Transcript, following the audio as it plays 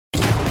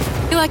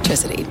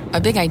Electricity,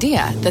 a big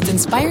idea that's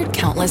inspired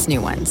countless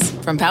new ones.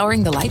 From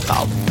powering the light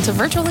bulb to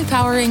virtually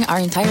powering our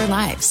entire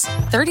lives.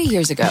 30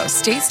 years ago,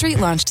 State Street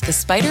launched the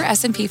Spider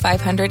S&P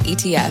 500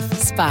 ETF,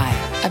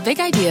 SPY. A big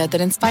idea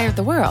that inspired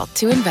the world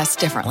to invest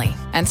differently.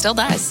 And still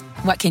does.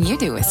 What can you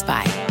do with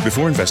SPY?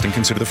 Before investing,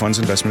 consider the fund's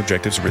investment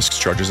objectives, risks,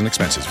 charges, and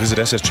expenses. Visit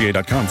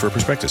ssga.com for a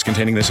prospectus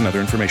containing this and other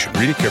information.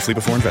 Read it carefully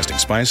before investing.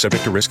 SPY is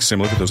subject to risks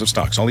similar to those of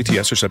stocks. All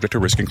ETFs are subject to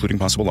risk, including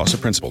possible loss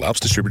of principal. Alps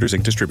Distributors,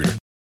 Inc. distributor.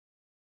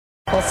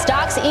 Well,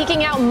 stocks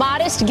eking out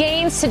modest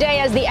gains today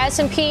as the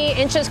S&P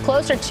inches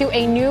closer to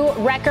a new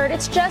record.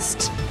 It's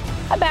just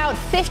about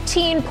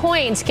 15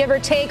 points, give or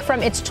take,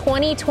 from its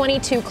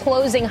 2022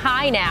 closing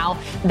high now.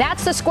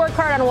 That's the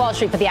scorecard on Wall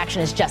Street, but the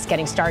action is just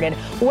getting started.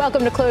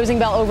 Welcome to Closing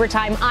Bell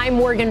Overtime. I'm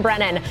Morgan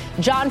Brennan.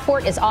 John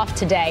Fort is off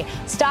today.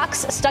 Stocks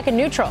stuck in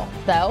neutral,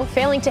 though,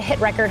 failing to hit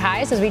record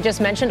highs, as we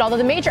just mentioned, although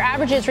the major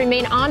averages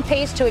remain on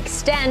pace to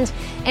extend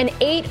an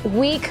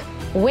 8-week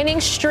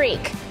winning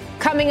streak.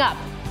 Coming up,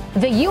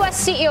 the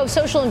U.S. CEO of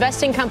social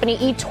investing company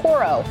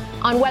eToro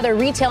on whether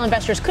retail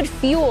investors could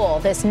fuel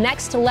this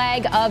next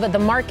leg of the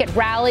market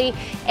rally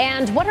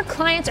and what our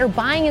clients are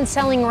buying and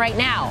selling right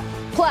now.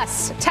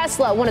 Plus,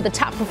 Tesla, one of the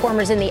top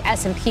performers in the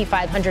S&P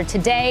 500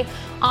 today,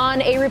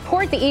 on a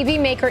report the EV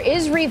maker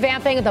is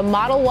revamping the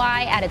Model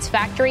Y at its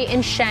factory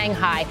in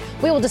Shanghai.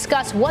 We will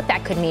discuss what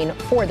that could mean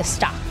for the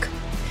stock.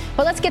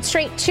 But let's get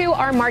straight to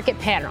our market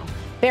panel.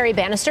 Barry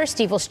Bannister,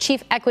 Stifel's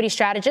chief equity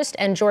strategist,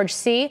 and George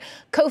See,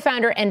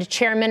 co-founder and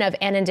chairman of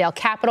Annandale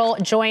Capital,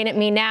 join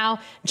me now.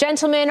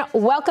 Gentlemen,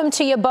 welcome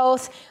to you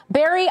both.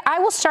 Barry, I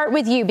will start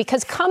with you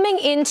because coming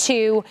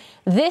into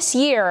this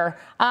year,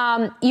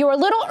 you were a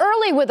little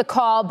early with the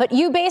call, but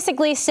you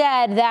basically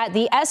said that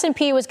the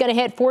S&P was going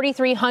to hit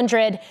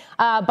 4,300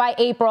 by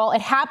April.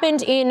 It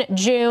happened in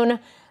June.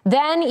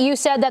 Then you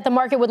said that the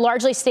market would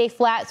largely stay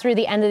flat through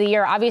the end of the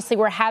year. Obviously,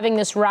 we're having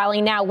this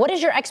rally now. What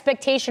is your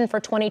expectation for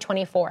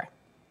 2024?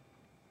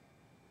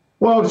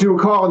 Well, if you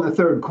recall, in the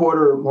third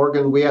quarter,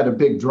 Morgan, we had a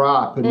big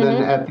drop. And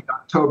then at the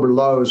October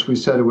lows, we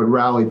said it would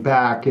rally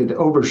back. It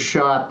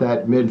overshot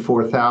that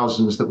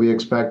mid-4,000s that we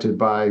expected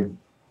by a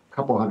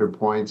couple hundred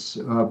points.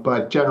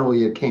 But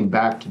generally, it came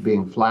back to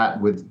being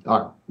flat with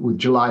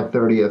July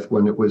 30th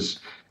when it was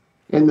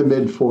in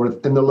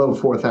the low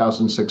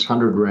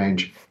 4,600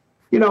 range.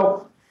 You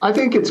know, I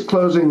think it's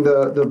closing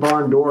the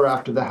barn door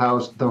after the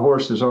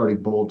horse has already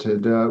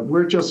bolted.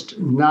 We're just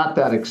not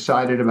that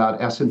excited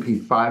about S&P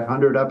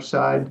 500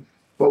 upside.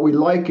 What we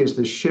like is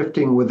the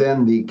shifting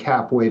within the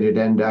cap-weighted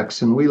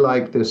index, and we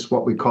like this,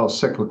 what we call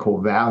cyclical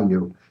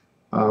value.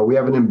 We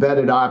have an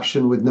embedded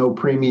option with no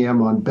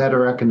premium on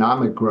better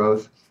economic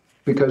growth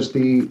because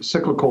the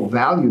cyclical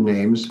value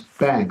names,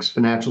 banks,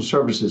 financial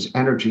services,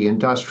 energy,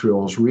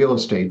 industrials, real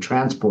estate,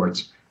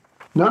 transports,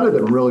 none of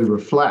them really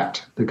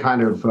reflect the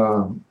kind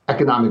of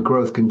economic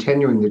growth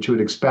continuing that you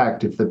would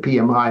expect if the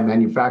PMI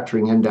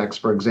manufacturing index,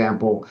 for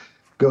example,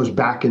 goes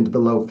back into the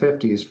low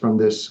 50s from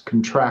this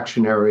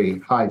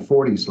contractionary high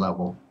 40s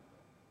level.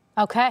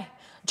 Okay.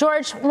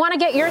 George, want to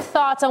get your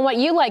thoughts on what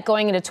you like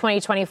going into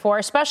 2024,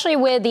 especially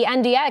with the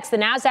NDX, the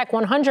NASDAQ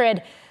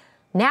 100,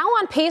 now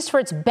on pace for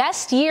its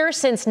best year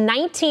since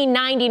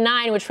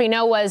 1999, which we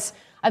know was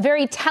a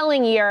very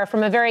telling year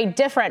from a very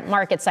different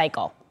market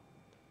cycle.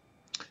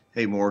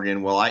 Hey,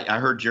 Morgan. Well, I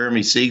heard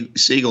Jeremy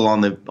Siegel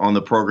on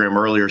the program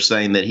earlier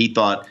saying that he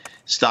thought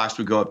stocks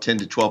would go up 10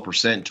 to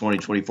 12% in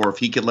 2024. If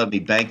he could let me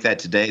bank that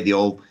today, the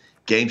old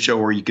game show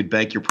where you could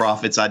bank your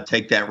profits, I'd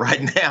take that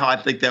right now. I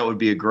think that would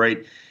be a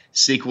great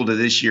sequel to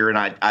this year. And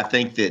I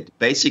think that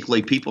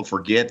basically people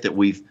forget that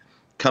we've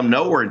come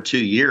nowhere in 2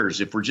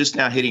 years. If we're just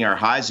now hitting our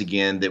highs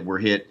again that were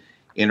hit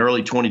in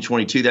early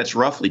 2022, that's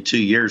roughly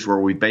 2 years where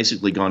we've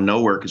basically gone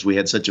nowhere because we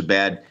had such a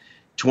bad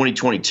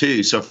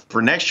 2022. So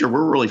for next year,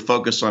 we're really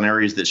focused on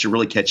areas that should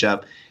really catch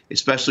up,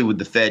 especially with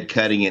the Fed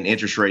cutting and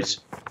interest rates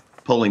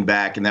pulling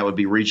back. And that would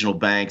be regional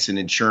banks and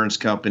insurance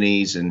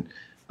companies and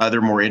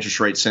other more interest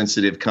rate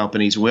sensitive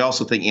companies. We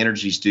also think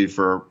energy's due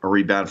for a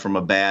rebound from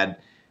a bad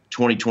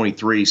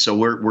 2023. So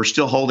we're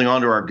still holding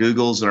on to our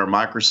Googles and our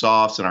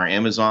Microsofts and our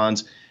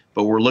Amazons,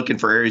 but we're looking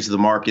for areas of the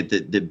market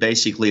that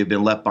basically have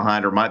been left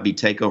behind or might be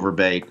takeover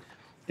bait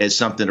as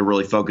something to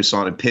really focus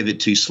on and pivot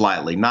to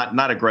slightly,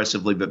 not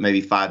aggressively, but maybe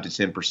 5 to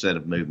 10%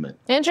 of movement.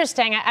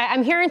 Interesting.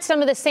 I'm hearing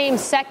some of the same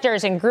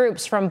sectors and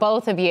groups from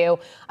both of you.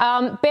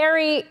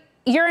 Barry,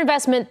 your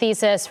investment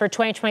thesis for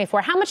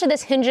 2024, how much of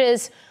this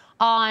hinges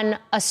on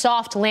a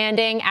soft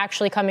landing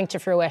actually coming to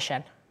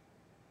fruition?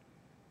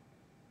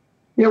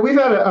 Yeah, we've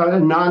had a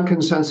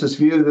non-consensus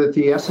view that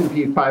the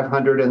S&P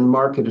 500 and the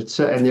market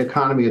and the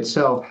economy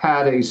itself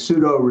had a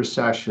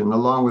pseudo-recession.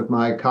 Along with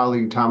my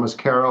colleague Thomas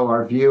Carroll,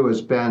 our view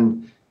has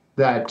been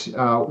that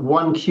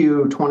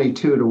 1Q22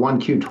 to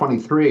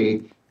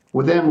 1Q23,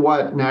 within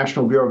what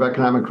National Bureau of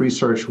Economic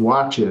Research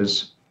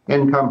watches,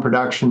 income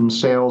production,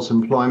 sales,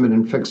 employment,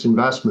 and fixed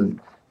investment,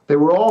 they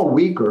were all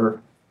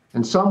weaker,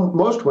 and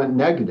most went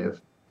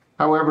negative.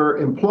 However,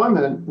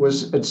 employment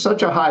was at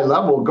such a high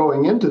level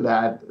going into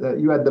that, that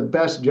you had the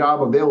best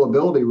job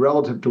availability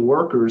relative to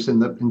workers in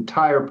the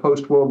entire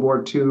post-World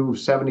War II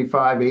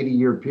 75,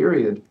 80-year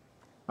period,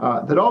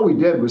 that all we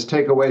did was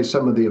take away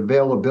some of the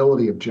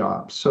availability of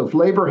jobs. So if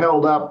labor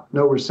held up,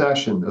 no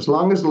recession. As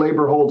long as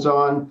labor holds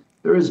on,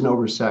 there is no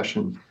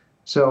recession.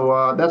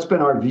 So that's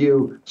been our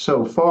view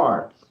so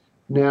far.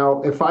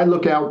 Now, if I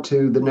look out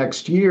to the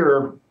next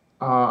year,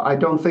 I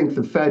don't think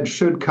the Fed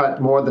should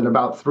cut more than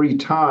about 3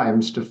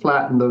 times to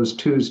flatten those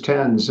 2s,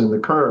 10s in the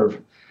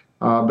curve.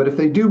 But if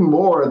they do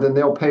more, then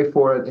they'll pay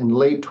for it in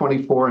late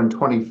 24 and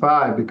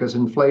 25 because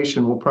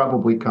inflation will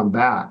probably come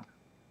back.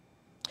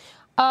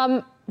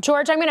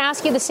 George, I'm going to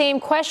ask you the same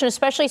question,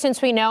 especially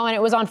since we know, and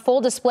it was on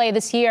full display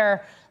this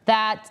year,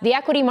 that the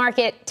equity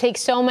market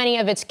takes so many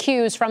of its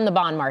cues from the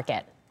bond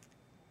market.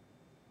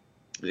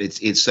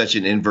 It's such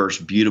an inverse,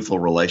 beautiful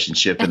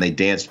relationship, and they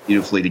dance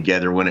beautifully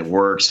together when it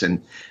works.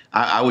 And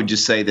I would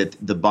just say that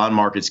the bond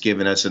market's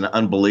given us an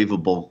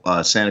unbelievable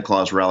Santa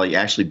Claus rally,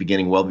 actually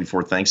beginning well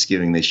before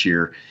Thanksgiving this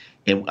year.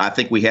 And I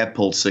think we have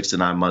pulled 6 to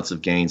 9 months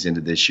of gains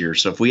into this year.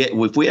 So if we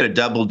had a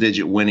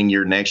double-digit winning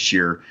year next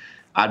year,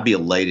 I'd be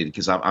elated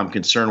because I'm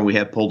concerned we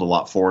have pulled a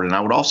lot forward. And I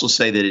would also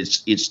say that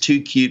it's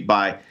too cute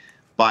by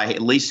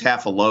at least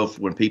half a loaf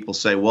when people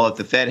say, well, if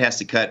the Fed has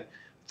to cut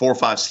 4,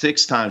 5,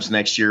 6 times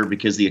next year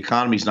because the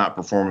economy's not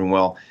performing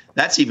well,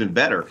 that's even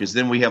better because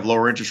then we have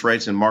lower interest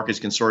rates and markets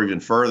can soar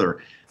even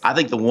further. I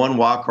think the one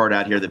wild card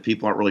out here that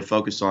people aren't really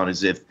focused on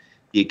is if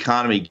the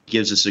economy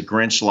gives us a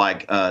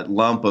Grinch-like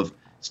lump of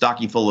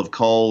stocking full of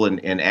coal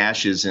and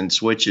ashes and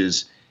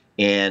switches,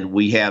 and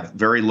we have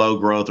very low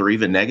growth or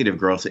even negative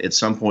growth at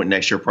some point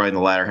next year, probably in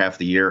the latter half of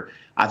the year.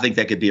 I think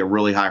that could be a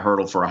really high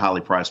hurdle for a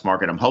highly priced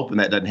market. I'm hoping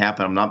that doesn't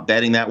happen. I'm not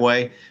betting that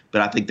way,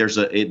 but I think there's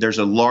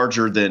a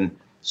larger than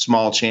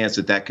small chance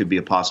that could be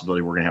a possibility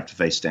we're going to have to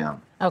face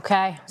down.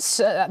 Okay.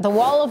 So the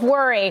wall of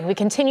worry, we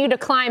continue to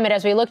climb it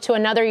as we look to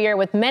another year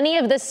with many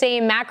of the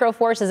same macro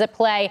forces at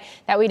play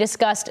that we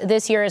discussed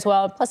this year as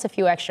well, plus a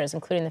few extras,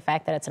 including the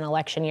fact that it's an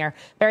election year.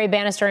 Barry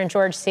Bannister and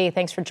George C.,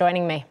 thanks for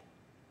joining me.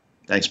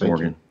 Thanks,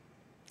 Morgan.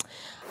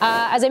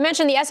 As I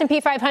mentioned, the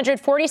S&P 500,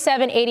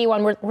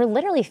 4781. We're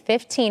literally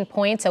 15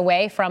 points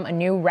away from a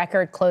new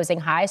record closing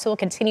high. So we'll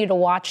continue to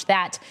watch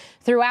that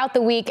throughout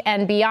the week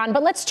and beyond.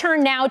 But let's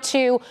turn now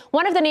to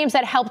one of the names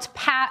that helped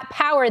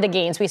power the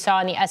gains we saw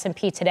in the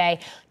S&P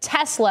today,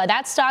 Tesla.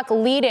 That stock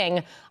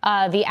leading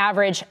the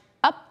average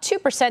up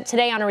 2%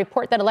 today on a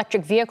report that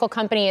electric vehicle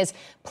company is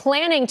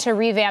planning to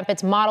revamp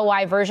its Model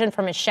Y version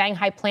from its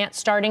Shanghai plant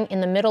starting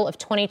in the middle of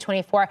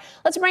 2024.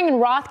 Let's bring in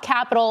Roth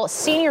Capital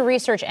senior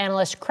research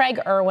analyst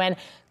Craig Irwin.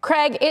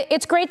 Craig,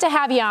 it's great to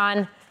have you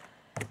on.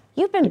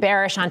 You've been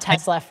bearish on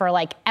Tesla for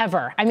like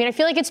ever. I mean, I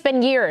feel like it's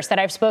been years that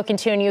I've spoken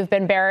to and you've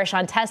been bearish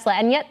on Tesla.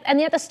 And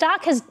yet the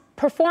stock has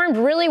performed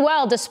really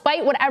well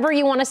despite whatever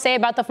you want to say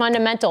about the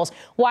fundamentals.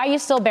 Why are you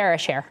still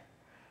bearish here?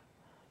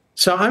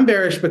 So I'm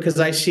bearish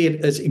because I see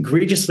it as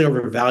egregiously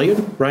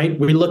overvalued, right?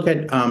 We look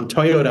at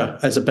Toyota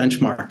as a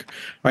benchmark,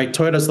 right?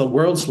 Toyota is the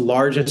world's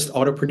largest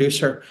auto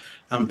producer,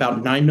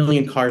 about 9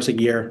 million cars a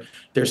year.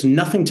 There's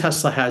nothing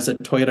Tesla has that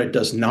Toyota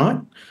does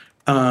not.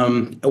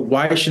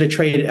 Why should it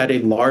trade at a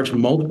large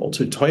multiple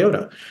to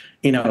Toyota?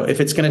 You know, if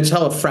it's going to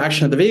sell a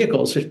fraction of the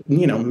vehicles,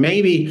 you know,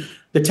 maybe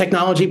the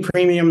technology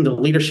premium, the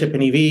leadership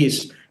in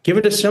EVs, give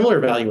it a similar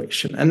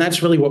valuation. And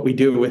that's really what we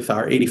do with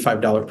our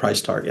 $85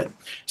 price target.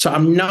 So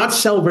I'm not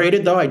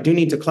celebrated, though. I do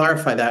need to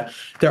clarify that.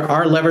 There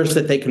are levers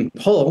that they can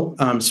pull,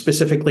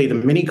 specifically the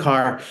mini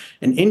car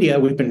in India.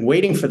 We've been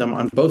waiting for them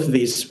on both of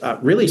these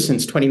really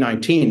since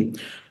 2019,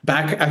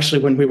 back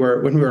actually when we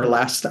were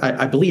last,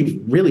 I believe,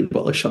 really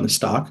bullish on the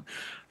stock.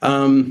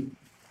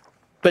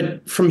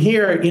 But from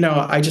here, you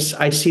know,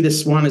 I see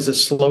this one as a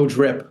slow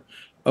drip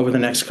over the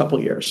next couple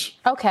of years.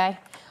 Okay.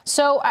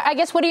 So I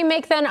guess what do you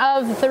make then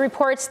of the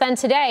reports then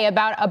today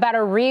about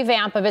a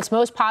revamp of its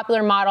most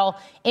popular model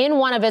in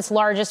one of its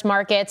largest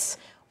markets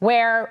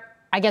where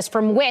I guess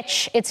from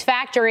which its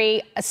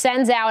factory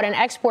sends out and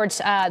exports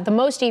the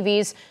most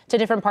EVs to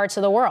different parts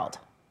of the world?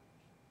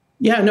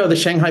 Yeah, no, the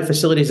Shanghai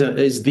facility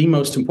is the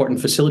most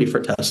important facility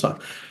for Tesla.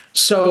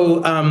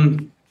 So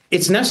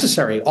it's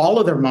necessary. All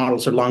of their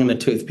models are long in the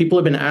tooth. People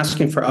have been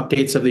asking for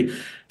updates of the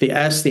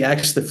S, the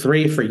X, the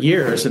 3 for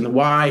years, and the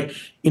Y,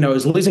 you know,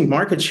 is losing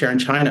market share in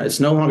China.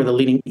 It's no longer the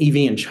leading EV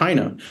in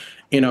China,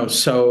 you know.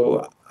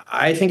 So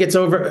I think it's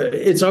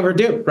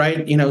overdue,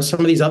 right? You know,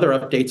 some of these other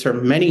updates are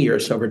many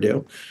years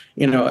overdue.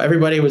 You know,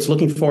 everybody was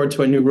looking forward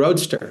to a new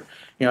Roadster.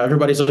 You know,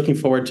 everybody's looking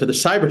forward to the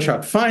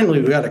Cybertruck.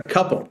 Finally, we got a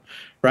couple,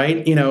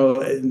 right? You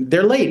know,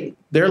 they're late.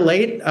 They're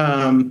late,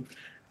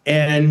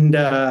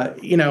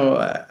 you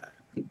know.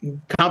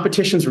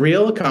 Competition's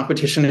real.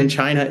 Competition in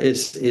China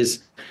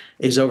is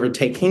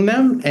overtaking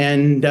them,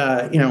 and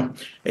you know,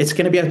 it's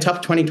going to be a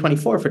tough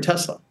 2024 for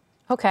Tesla.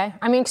 Okay.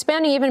 I mean,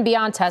 expanding even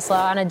beyond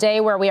Tesla on a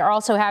day where we are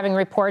also having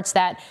reports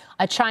that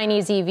a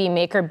Chinese EV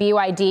maker,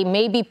 BYD,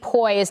 may be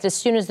poised as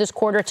soon as this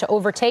quarter to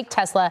overtake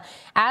Tesla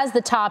as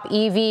the top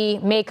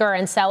EV maker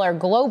and seller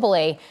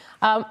globally.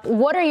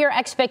 What are your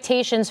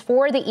expectations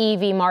for the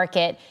EV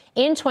market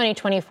in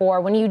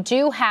 2024 when you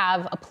do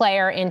have a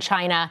player in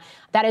China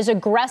that is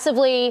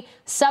aggressively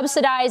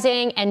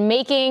subsidizing and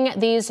making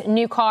these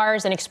new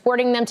cars and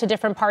exporting them to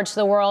different parts of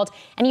the world?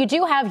 And you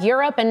do have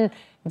Europe and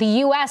the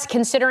U.S.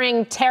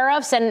 considering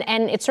tariffs, and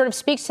it sort of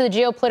speaks to the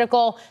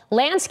geopolitical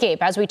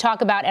landscape as we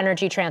talk about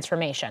energy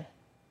transformation.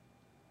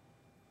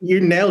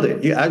 You nailed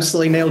it. You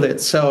absolutely nailed it.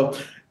 So,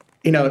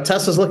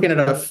 Tesla's looking at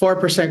a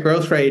 4%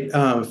 growth rate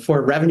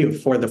for revenue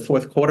for the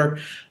fourth quarter.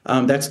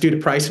 That's due to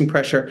pricing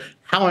pressure.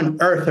 How on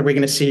earth are we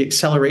going to see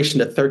acceleration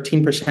to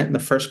 13% in the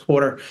first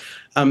quarter?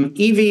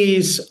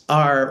 EVs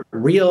are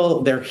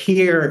real. They're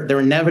here. They're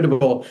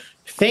inevitable.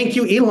 Thank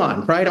you,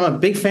 Elon, right? I'm a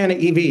big fan of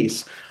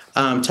EVs.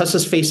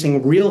 Tesla's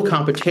facing real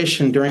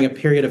competition during a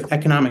period of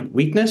economic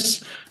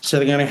weakness. So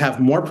they're going to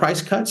have more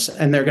price cuts,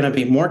 and there are going to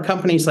be more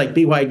companies like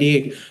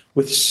BYD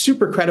with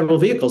super credible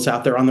vehicles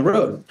out there on the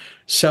road.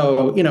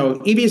 So,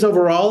 EVs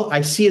overall,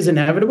 I see as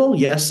inevitable.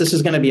 Yes, this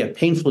is going to be a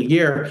painful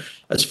year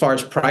as far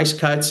as price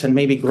cuts and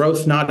maybe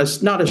growth not as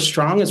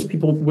strong as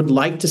people would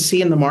like to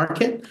see in the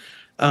market.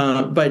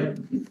 But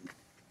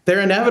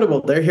they're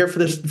inevitable. They're here for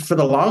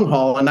the long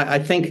haul. And I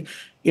think,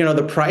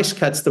 the price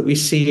cuts that we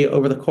see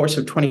over the course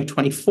of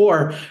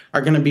 2024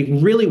 are going to be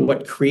really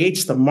what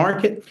creates the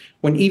market.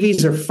 When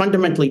EVs are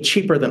fundamentally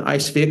cheaper than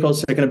ICE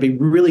vehicles, they're going to be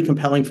really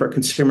compelling for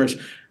consumers,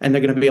 and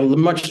they're going to be a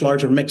much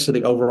larger mix of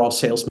the overall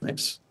sales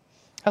mix.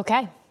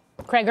 Okay.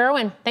 Craig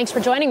Irwin, thanks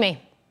for joining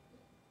me.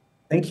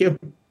 Thank you.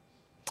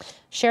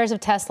 Shares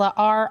of Tesla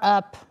are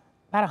up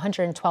about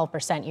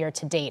 112% year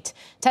to date.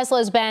 Tesla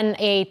has been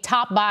a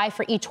top buy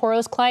for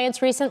eToro's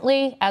clients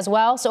recently as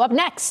well. So up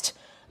next,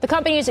 the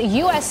company's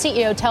U.S.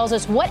 CEO tells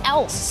us what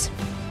else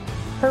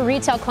her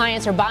retail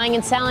clients are buying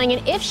and selling,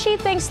 and if she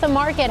thinks the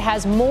market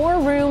has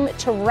more room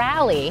to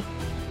rally.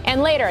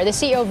 And later, the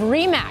CEO of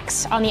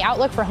Remax on the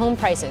outlook for home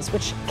prices,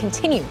 which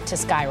continue to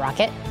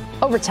skyrocket.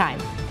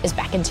 Overtime is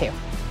back in 2.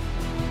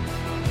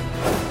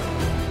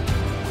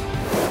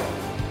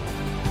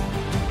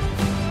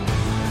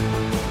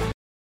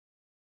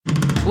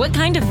 What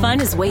kind of fun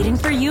is waiting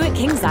for you at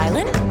Kings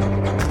Island?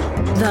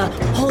 The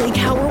holy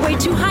cow, we're way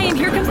too high and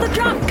here comes the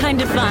drop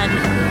kind of fun.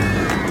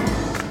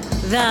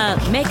 The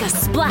make a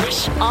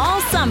splash all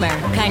summer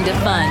kind of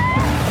fun.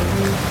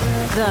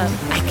 The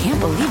I can't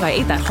believe I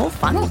ate that whole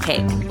funnel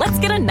cake. Let's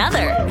get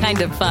another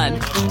kind of fun.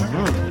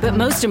 But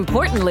most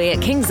importantly,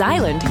 at Kings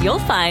Island, you'll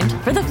find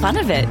for the fun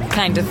of it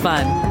kind of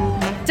fun.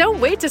 Don't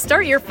wait to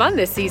start your fun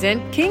this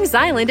season. Kings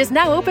Island is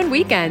now open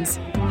weekends.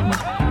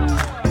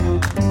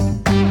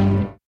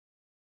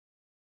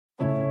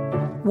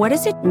 What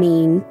does it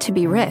mean to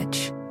be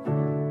rich?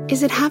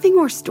 Is it having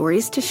more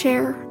stories to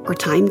share or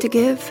time to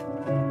give?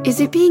 Is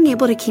it being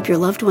able to keep your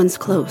loved ones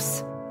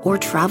close or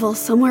travel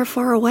somewhere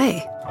far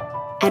away?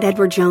 At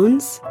Edward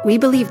Jones, we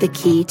believe the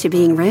key to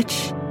being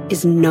rich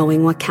is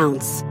knowing what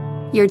counts.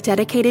 Your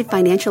dedicated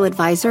financial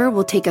advisor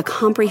will take a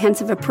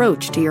comprehensive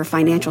approach to your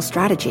financial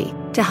strategy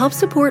to help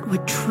support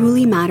what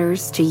truly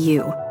matters to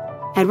you.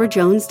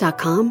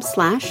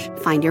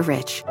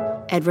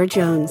 EdwardJones.com/findyourrich. Edward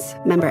Jones,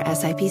 member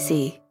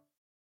SIPC.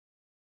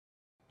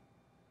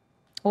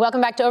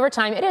 Welcome back to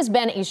Overtime. It has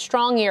been a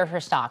strong year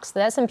for stocks.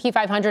 The S&P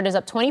 500 is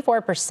up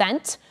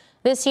 24%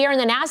 this year, and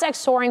the Nasdaq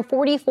soaring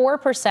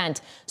 44%.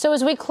 So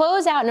as we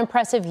close out an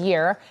impressive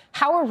year,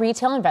 how are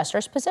retail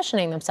investors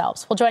positioning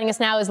themselves? Well, joining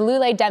us now is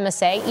Lule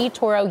Demmissie,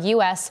 eToro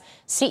U.S.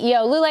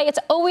 CEO. Lule, it's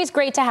always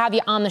great to have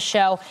you on the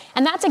show,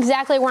 and that's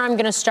exactly where I'm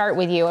going to start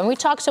with you. And we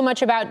talk so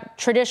much about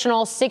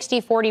traditional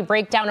 60-40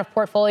 breakdown of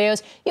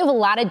portfolios. You have a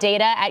lot of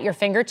data at your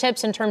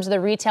fingertips in terms of the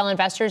retail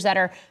investors that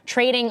are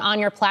trading on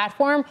your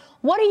platform.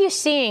 What are you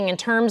seeing in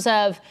terms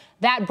of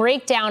that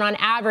breakdown on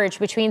average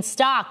between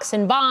stocks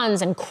and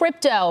bonds and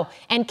crypto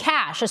and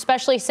cash,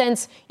 especially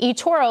since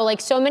eToro, like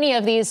so many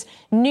of these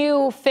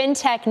new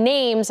fintech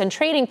names and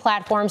trading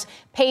platforms,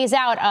 pays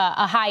out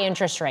a high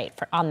interest rate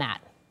on that?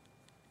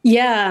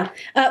 Yeah.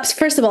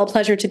 First of all,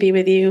 pleasure to be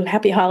with you.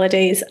 Happy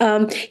holidays.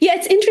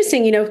 It's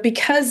interesting,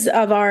 because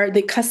of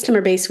the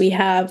customer base we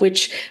have,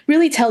 which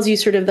really tells you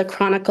sort of the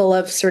chronicle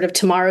of sort of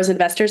tomorrow's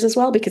investors as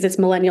well, because it's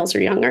millennials or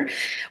younger.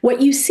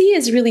 What you see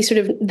is really sort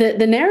of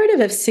the narrative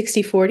of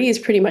 60-40 is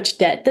pretty much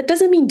dead. That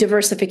doesn't mean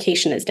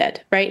diversification is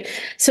dead, right?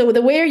 So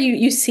the way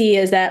you see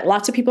is that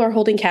lots of people are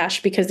holding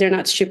cash because they're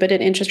not stupid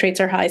and interest rates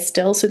are high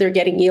still, so they're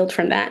getting yield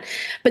from that.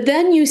 But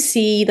then you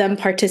see them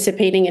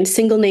participating in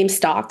single name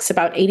stocks.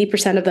 About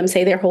 80% of of them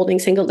say they're holding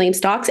single name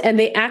stocks, and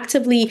they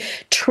actively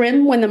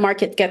trim when the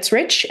market gets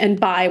rich and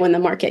buy when the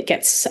market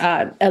gets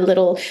a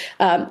little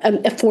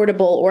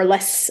affordable or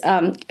less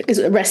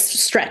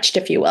stretched,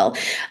 if you will.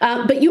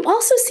 But you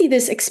also see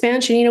this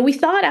expansion. We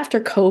thought after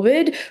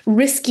COVID,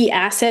 risky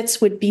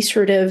assets would be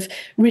sort of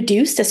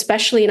reduced,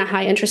 especially in a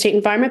high interest rate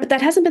environment, but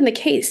that hasn't been the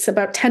case.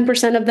 About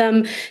 10% of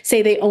them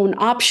say they own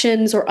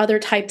options or other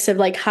types of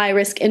like high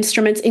risk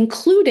instruments,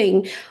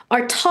 including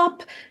our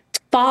top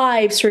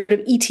 5 sort of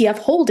ETF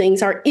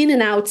holdings are in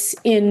and outs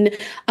in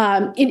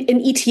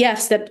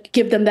ETFs that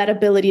give them that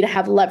ability to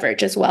have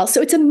leverage as well.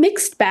 So it's a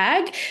mixed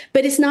bag,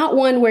 but it's not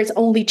one where it's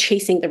only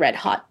chasing the red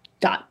hot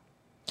dot.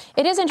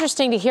 It is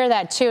interesting to hear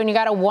that too, and you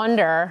got to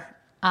wonder,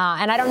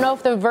 and I don't know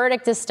if the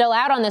verdict is still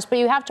out on this, but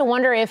you have to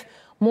wonder if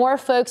more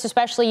folks,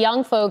 especially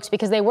young folks,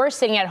 because they were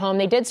sitting at home,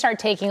 they did start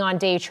taking on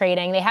day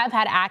trading. They have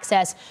had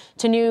access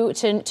to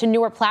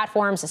newer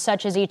platforms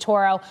such as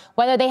eToro,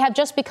 whether they have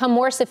just become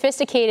more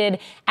sophisticated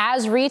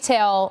as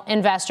retail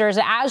investors,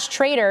 as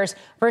traders,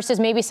 versus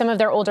maybe some of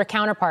their older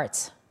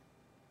counterparts.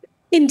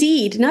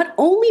 Indeed, not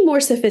only more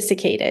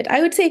sophisticated,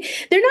 I would say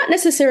they're not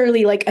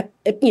necessarily like,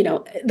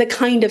 the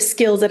kind of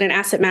skills that an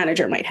asset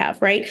manager might have,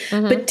 right?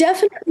 Mm-hmm. But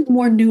definitely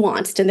more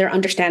nuanced in their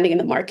understanding in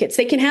the markets.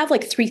 They can have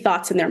like 3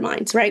 thoughts in their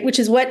minds, right? Which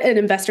is what an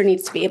investor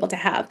needs to be able to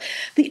have.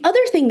 The other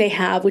thing they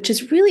have, which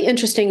is really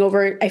interesting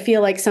over, I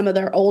feel like some of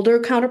their older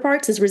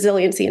counterparts, is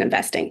resiliency in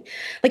investing.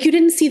 Like you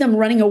didn't see them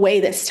running away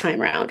this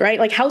time around, right?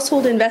 Like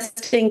household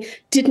investing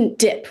didn't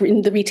dip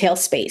in the retail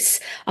space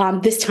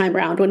this time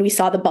around when we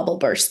saw the bubble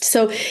burst.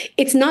 So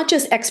it's not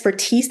just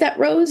expertise that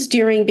rose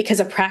because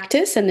of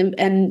practice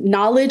and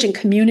knowledge and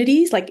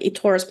communities like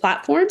eToro's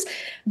platforms,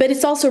 but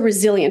it's also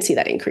resiliency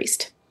that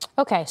increased.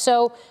 Okay,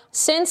 so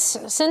since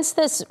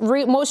this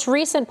most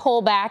recent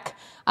pullback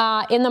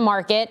in the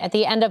market at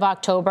the end of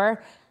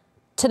October,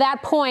 to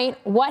that point,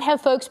 what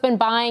have folks been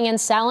buying and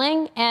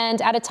selling?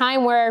 And at a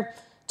time where,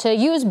 to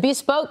use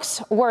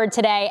Bespoke's word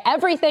today,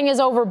 everything is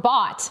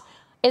overbought,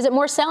 is it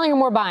more selling or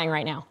more buying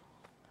right now?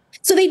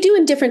 So they do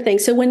in different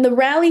things. So when the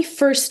rally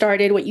first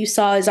started, what you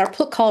saw is our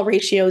put-call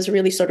ratios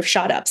really sort of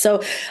shot up.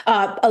 So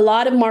a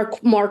lot of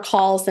more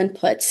calls than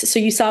puts. So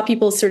you saw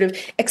people sort of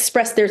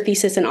express their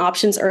thesis and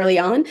options early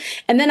on.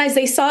 And then as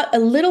they saw a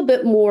little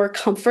bit more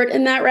comfort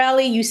in that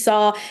rally, you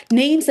saw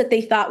names that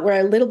they thought were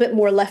a little bit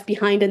more left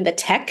behind in the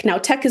tech. Now,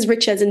 tech is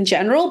rich as in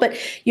general, but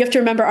you have to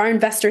remember our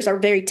investors are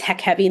very tech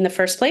heavy in the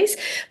first place.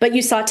 But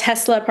you saw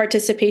Tesla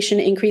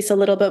participation increase a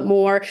little bit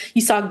more.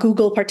 You saw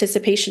Google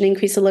participation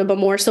increase a little bit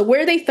more. So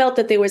where they felt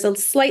that there was a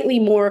slightly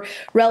more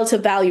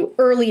relative value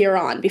earlier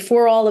on,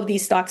 before all of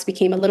these stocks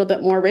became a little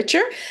bit more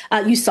richer,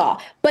 you saw.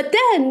 But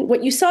then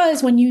what you saw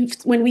is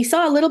when we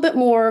saw a little bit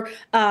more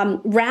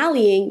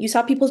rallying, you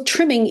saw people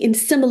trimming in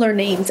similar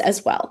names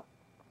as well.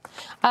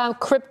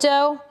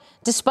 Crypto,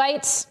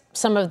 despite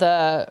some of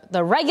the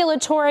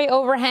regulatory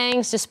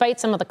overhangs, despite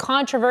some of the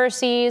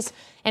controversies,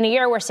 in a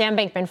year where Sam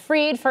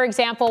Bankman-Fried, for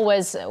example,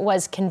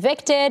 was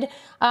convicted,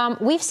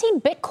 we've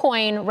seen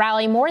Bitcoin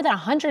rally more than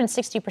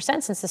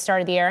 160% since the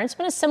start of the year. And it's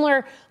been a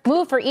similar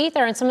move for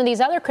Ether and some of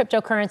these other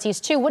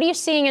cryptocurrencies, too. What are you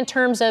seeing in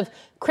terms of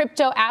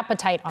crypto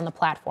appetite on the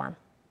platform?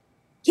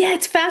 Yeah,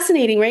 it's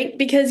fascinating, right?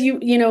 Because you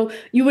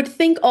would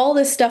think all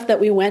this stuff that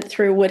we went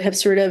through would have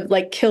sort of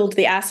like killed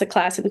the asset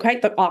class, and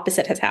quite the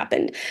opposite has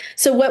happened.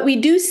 So what we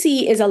do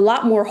see is a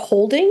lot more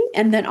holding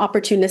and then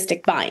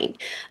opportunistic buying.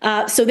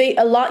 So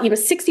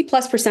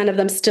 60+% of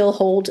them still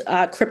hold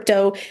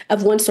crypto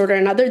of one sort or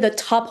another. The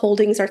top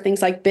holdings are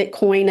things like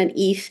Bitcoin and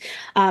ETH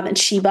and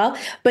Shiba.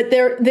 But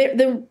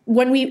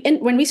when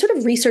we sort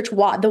of research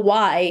the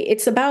why,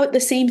 it's about the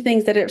same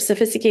things that a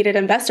sophisticated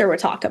investor would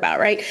talk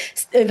about, right?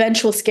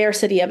 Eventual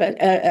scarcity of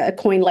a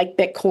coin like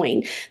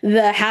Bitcoin,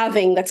 the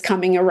halving that's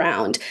coming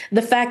around,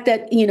 the fact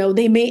that,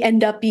 they may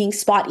end up being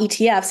spot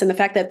ETFs, and the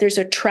fact that there's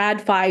a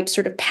TradFi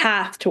sort of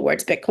path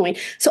towards Bitcoin.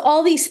 So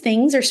all these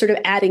things are sort of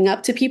adding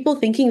up to people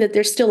thinking that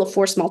there's still a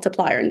force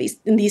multiplier in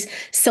these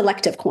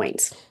selective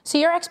coins. So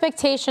your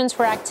expectations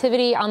for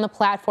activity on the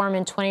platform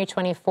in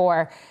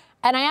 2024,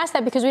 and I ask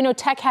that because we know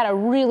tech had a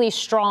really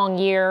strong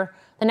year.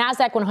 The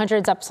NASDAQ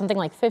 100 is up something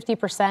like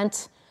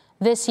 50%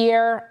 this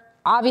year.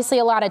 Obviously,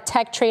 a lot of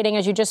tech trading,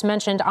 as you just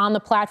mentioned, on the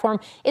platform.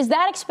 Is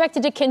that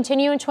expected to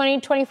continue in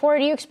 2024? Or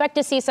do you expect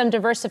to see some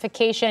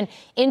diversification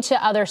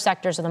into other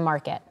sectors of the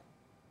market?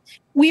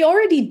 We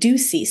already do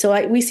see.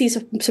 So we see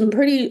some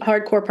pretty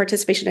hardcore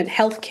participation in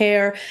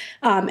healthcare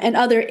and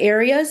other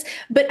areas.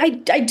 But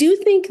I do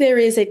think there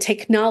is a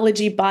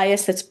technology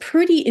bias that's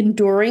pretty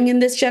enduring in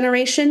this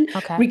generation,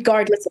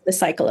 regardless of the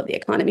cycle of the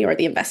economy or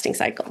the investing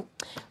cycle.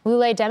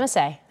 Lule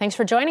Demmissie, thanks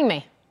for joining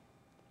me.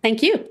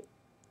 Thank you.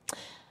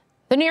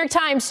 The New York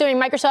Times suing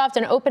Microsoft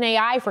and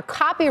OpenAI for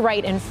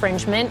copyright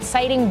infringement,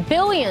 citing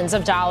billions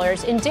of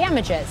dollars in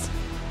damages.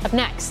 Up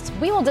next,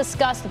 we will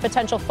discuss the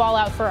potential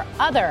fallout for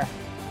other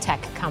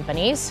tech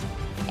companies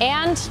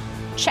and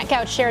check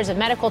out shares of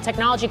medical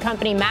technology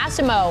company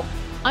Masimo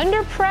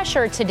under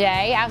pressure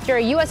today after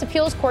a U.S.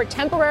 appeals court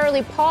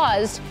temporarily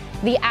paused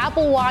the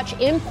Apple Watch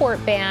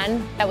import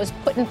ban that was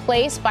put in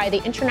place by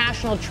the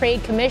International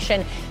Trade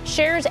Commission.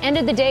 Shares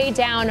ended the day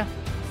down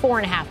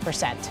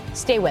 4.5%.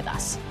 Stay with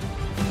us.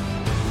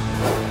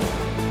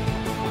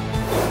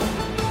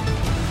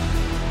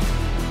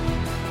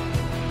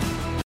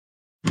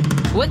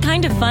 What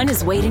kind of fun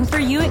is waiting for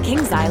you at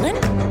Kings Island?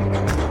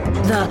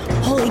 The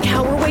holy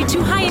cow, we're way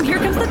too high and here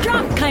comes the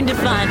drop kind of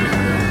fun.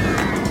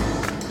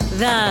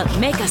 The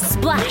make a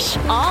splash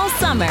all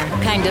summer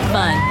kind of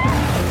fun.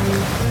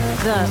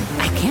 The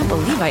I can't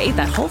believe I ate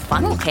that whole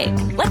funnel cake.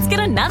 Let's get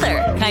another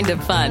kind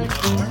of fun.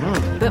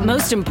 But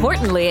most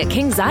importantly, at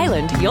Kings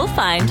Island, you'll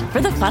find for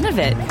the fun of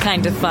it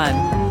kind of fun.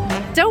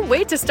 Don't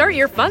wait to start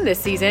your fun this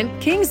season.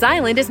 Kings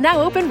Island is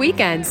now open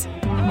weekends.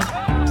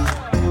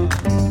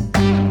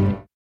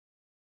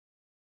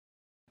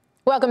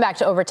 Welcome back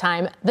to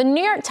Overtime. The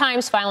New York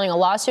Times filing a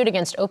lawsuit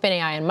against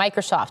OpenAI and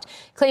Microsoft,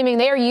 claiming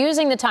they are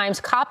using the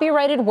Times'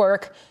 copyrighted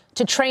work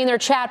to train their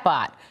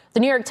chatbot. The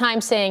New York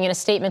Times saying in a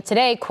statement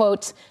today,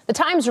 quote, "The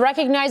Times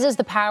recognizes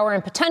the power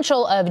and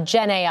potential of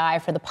Gen AI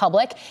for the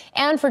public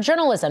and for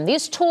journalism.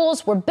 These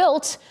tools were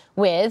built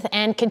with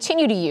and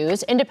continue to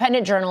use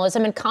independent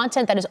journalism and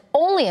content that is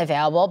only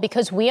available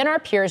because we and our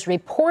peers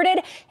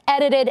reported,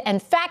 edited,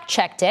 and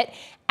fact-checked it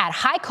at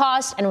high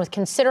cost and with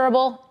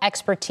considerable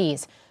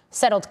expertise.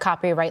 Settled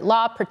copyright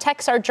law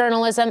protects our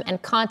journalism and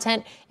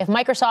content. If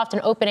Microsoft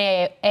and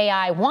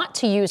OpenAI want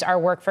to use our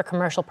work for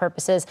commercial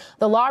purposes,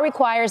 the law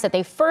requires that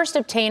they first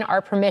obtain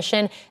our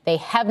permission. They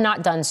have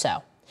not done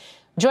so."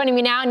 Joining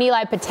me now,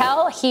 Nilay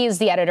Patel. He's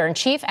the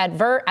editor-in-chief at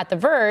The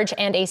Verge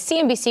and a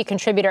CNBC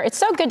contributor. It's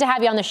so good to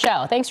have you on the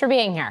show. Thanks for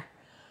being here.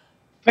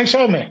 Thanks for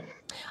having me.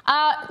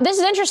 This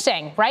is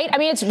interesting, right? I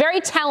mean, it's very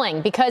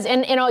telling because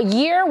in a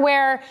year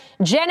where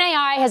Gen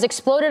AI has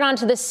exploded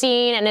onto the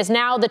scene and is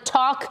now the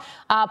talk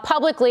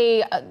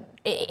publicly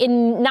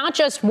in not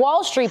just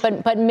Wall Street,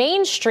 but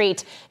Main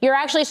Street, you're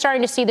actually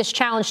starting to see this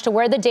challenge to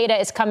where the data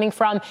is coming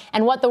from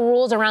and what the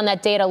rules around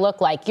that data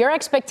look like. Your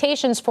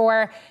expectations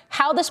for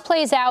how this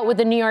plays out with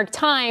the New York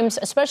Times,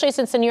 especially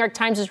since the New York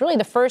Times is really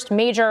the first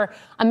major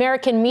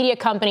American media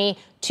company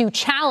to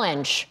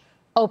challenge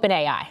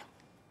OpenAI.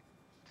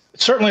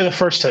 Certainly the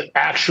first to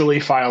actually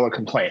file a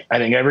complaint. I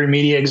think every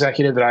media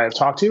executive that I have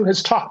talked to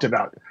has talked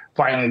about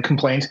filing a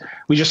complaint.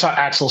 We just saw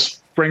Axel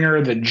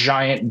Springer, the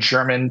giant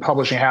German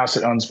publishing house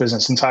that owns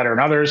Business Insider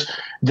and others.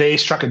 They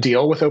struck a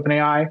deal with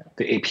OpenAI.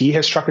 The AP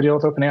has struck a deal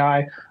with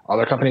OpenAI.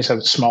 Other companies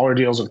have smaller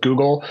deals with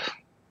Google.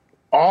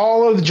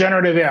 All of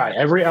generative AI,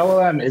 every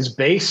LLM is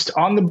based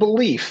on the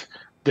belief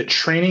that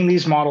training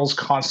these models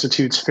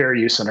constitutes fair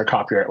use under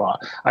copyright law.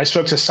 I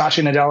spoke to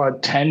Satya Nadella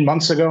 10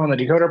 months ago on the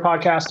Decoder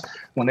podcast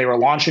when they were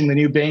launching the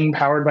new Bing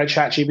powered by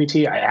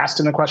ChatGPT. I asked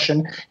him the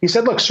question. He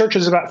said, look, search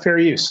is about fair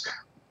use.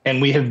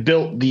 And we have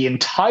built the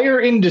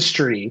entire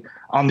industry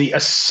on the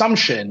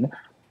assumption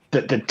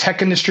that the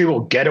tech industry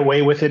will get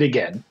away with it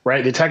again,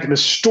 right? The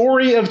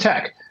story of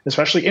tech,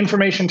 especially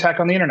information tech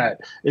on the internet,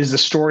 is the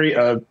story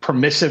of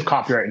permissive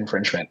copyright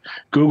infringement.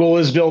 Google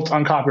is built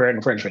on copyright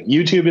infringement.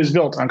 YouTube is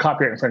built on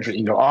copyright infringement.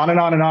 You can go on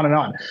and on and on and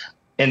on.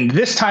 And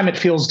this time it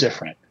feels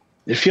different.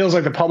 It feels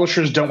like the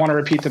publishers don't want to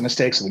repeat the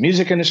mistakes of the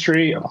music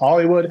industry, of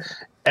Hollywood.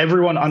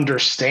 Everyone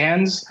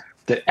understands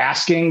that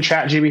asking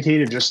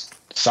ChatGPT to just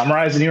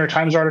summarize the New York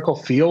Times article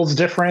feels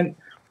different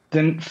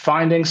than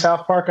finding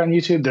South Park on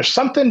YouTube. There's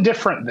something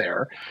different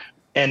there.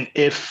 And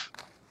if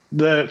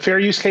the fair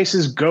use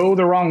cases go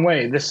the wrong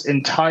way,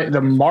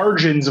 the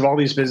margins of all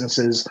these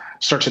businesses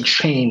start to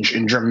change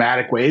in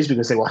dramatic ways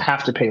because they will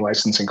have to pay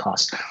licensing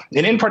costs.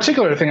 And in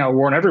particular, the thing I'll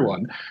warn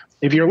everyone,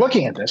 if you're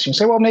looking at this, you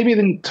say, well, maybe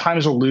the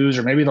Times will lose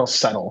or maybe they'll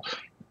settle.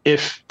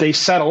 If they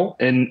settle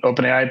and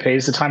OpenAI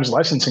pays the Times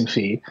licensing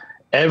fee,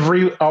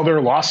 every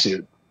other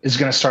lawsuit is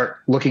going to start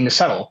looking to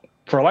settle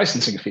for a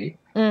licensing fee.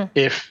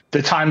 If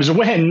the Times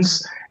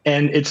wins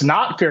and it's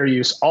not fair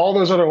use, all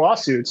those other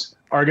lawsuits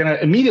are going to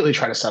immediately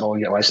try to settle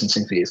and get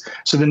licensing fees.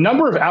 So the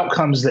number of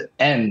outcomes that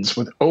ends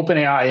with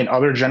OpenAI and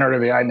other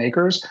generative AI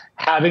makers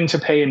having to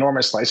pay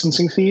enormous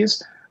licensing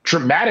fees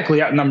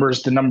dramatically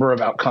outnumbers the number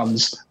of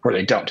outcomes where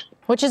they don't.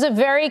 Which is a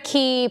very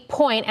key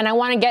point, and I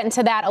want to get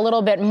into that a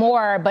little bit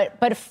more.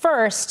 But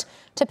first,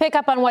 to pick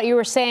up on what you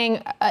were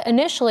saying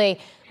initially,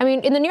 I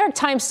mean, in the New York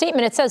Times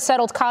statement, it says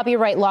settled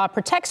copyright law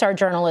protects our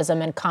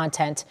journalism and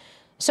content.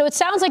 So it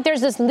sounds like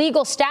there's this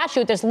legal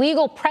statute, this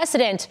legal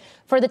precedent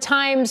for the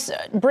Times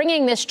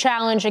bringing this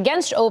challenge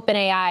against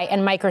OpenAI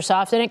and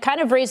Microsoft. And it kind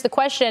of raised the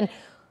question,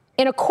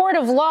 in a court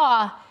of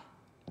law,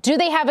 do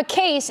they have a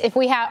case if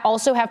we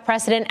also have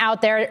precedent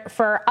out there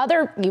for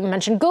other, you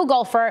mentioned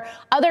Google, for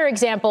other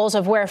examples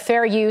of where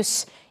fair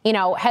use,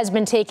 has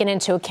been taken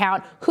into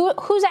account?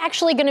 Who's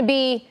actually going to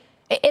be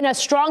in a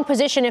strong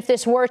position if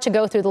this were to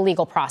go through the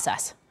legal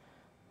process?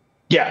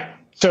 Yeah.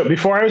 So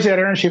before I was the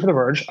editor-in-chief of The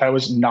Verge, I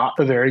was not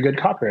a very good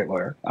copyright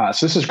lawyer.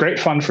 So this is great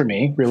fun for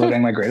me,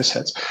 reliving my greatest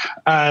hits.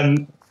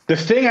 The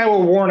thing I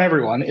will warn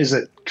everyone is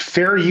that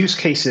fair use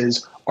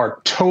cases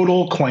are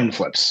total coin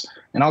flips.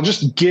 And I'll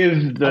just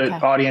give the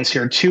audience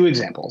here two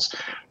examples.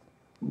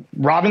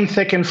 Robin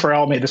Thicke and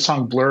Pharrell made the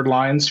song Blurred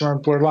Lines.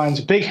 Remember Blurred Lines?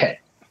 Big hit.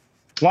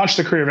 launched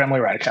the career of Emily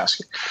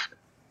Ratajkowski.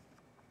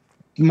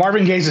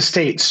 Marvin Gaye's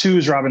estate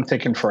sues Robin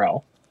Thicke and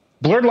Pharrell.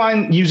 Blurred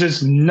Line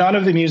uses none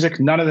of the music,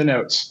 none of the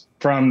notes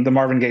from the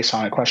Marvin Gaye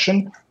song in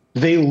question.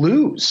 They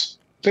lose.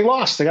 They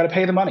lost. They got to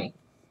pay the money.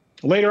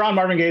 Later on,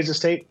 Marvin Gaye's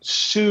estate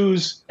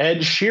sues Ed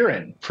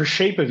Sheeran for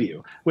Shape of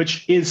You,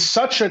 which is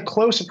such a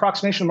close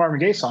approximation of Marvin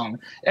Gaye's song.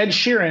 Ed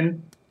Sheeran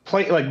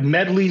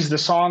medleys the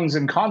songs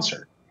in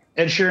concert.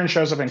 Ed Sheeran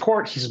shows up in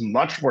court. He's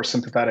much more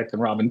sympathetic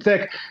than Robin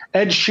Thicke.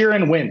 Ed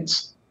Sheeran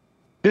wins.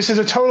 This is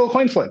a total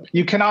coin flip.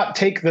 You cannot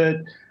take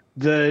the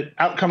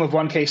outcome of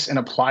one case and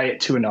apply it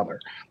to another.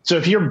 So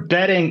if you're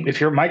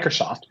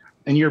Microsoft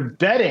and you're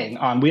betting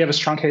on we have a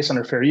strong case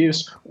under fair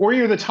use, or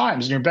you're the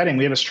Times and you're betting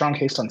we have a strong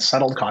case on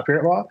settled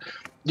copyright law,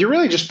 you're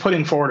really just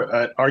putting forward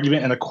an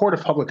argument in a court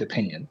of public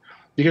opinion,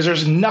 because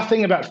there's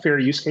nothing about fair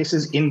use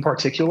cases in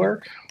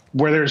particular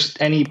where there's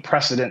any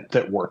precedent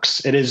that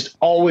works. It is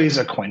always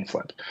a coin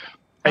flip.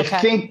 Okay. I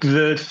think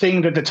the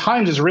thing that the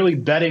Times is really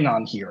betting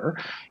on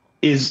here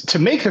is to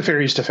make the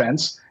fair use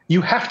defense,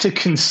 you have to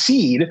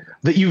concede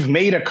that you've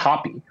made a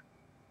copy.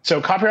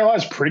 So copyright law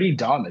is pretty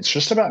dumb. It's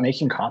just about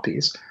making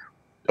copies.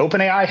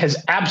 OpenAI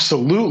has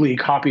absolutely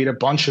copied a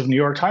bunch of New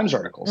York Times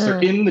articles. They're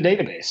in the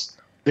database.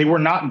 They were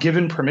not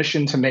given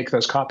permission to make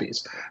those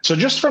copies. So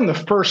just from the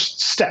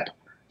first step,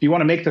 if you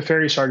want to make the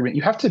fair use argument,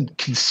 you have to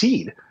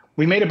concede.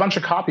 We made a bunch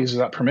of copies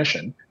without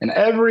permission, and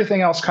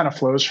everything else kind of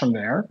flows from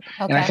there.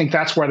 Okay. And I think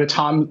that's why the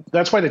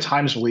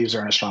Times believes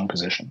they're in a strong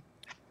position.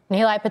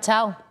 Nilay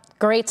Patel,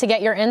 great to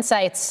get your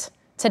insights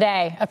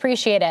today.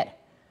 Appreciate it.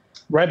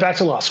 Right back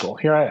to law school.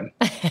 Here I am.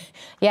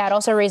 Yeah, it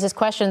also raises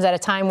questions at a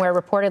time where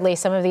reportedly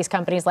some of these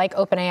companies like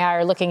OpenAI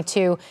are looking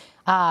to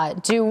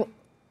do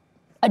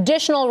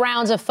additional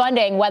rounds of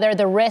funding, whether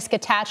the risk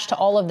attached to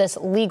all of this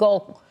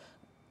legal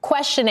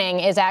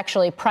questioning is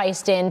actually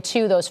priced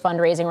into those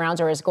fundraising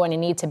rounds or is going to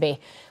need to be.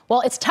 Well,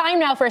 it's time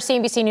now for a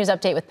CNBC News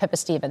update with Pippa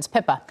Stevens.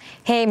 Pippa.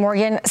 Hey,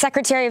 Morgan.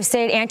 Secretary of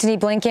State Antony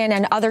Blinken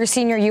and other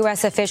senior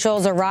U.S.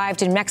 officials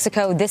arrived in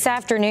Mexico this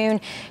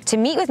afternoon to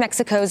meet with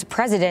Mexico's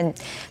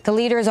president. The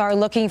leaders are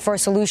looking for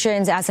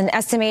solutions as an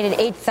estimated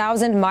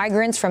 8,000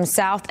 migrants from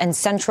South and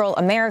Central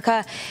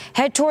America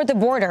head toward the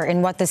border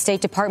in what the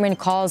State Department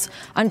calls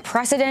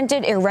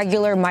unprecedented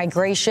irregular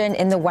migration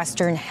in the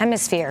Western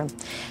Hemisphere.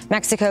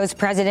 Mexico's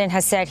president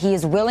has said he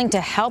is willing to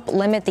help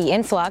limit the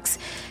influx,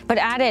 but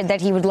added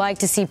that he would like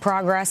to see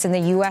progress in the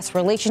U.S.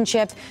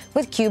 relationship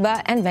with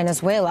Cuba and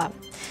Venezuela.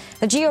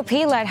 The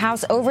GOP-led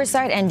House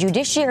Oversight and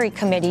Judiciary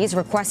Committees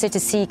requested to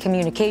see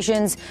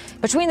communications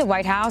between the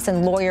White House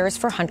and lawyers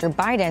for Hunter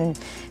Biden.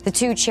 The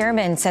two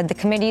chairmen said the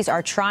committees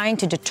are trying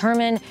to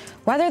determine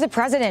whether the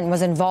president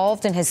was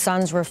involved in his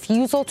son's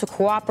refusal to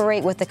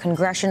cooperate with the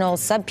congressional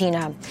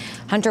subpoena.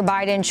 Hunter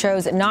Biden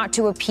chose not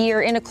to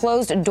appear in a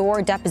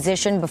closed-door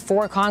deposition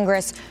before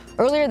Congress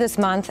earlier this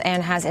month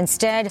and has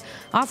instead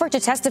offered to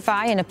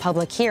testify in a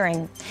public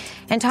hearing.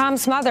 And Tom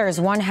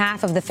Smothers, one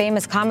half of the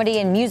famous comedy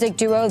and music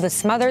duo The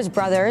Smothers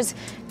Brothers,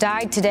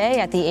 died today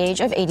at the age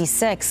of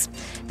 86.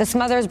 The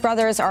Smothers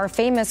Brothers are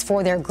famous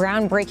for their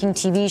groundbreaking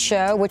TV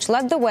show, which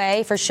led the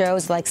way for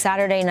shows like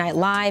Saturday Night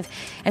Live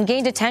and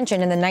gained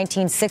attention in the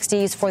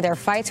 1960s for their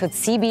fights with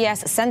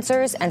CBS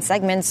censors and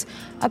segments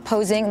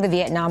opposing the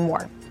Vietnam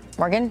War.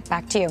 Morgan,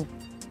 back to you.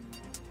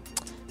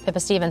 Pippa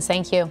Stevens,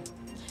 thank you.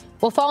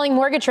 Will falling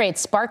mortgage rates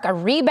spark a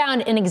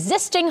rebound in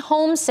existing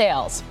home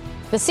sales?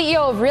 The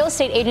CEO of real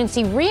estate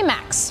agency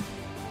RE/MAX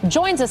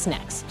joins us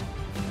next.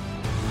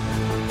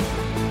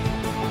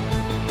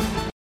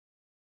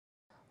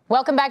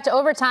 Welcome back to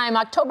Overtime.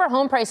 October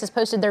home prices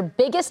posted their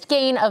biggest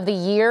gain of the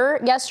year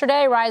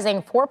yesterday,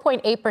 rising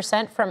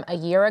 4.8% from a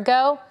year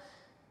ago.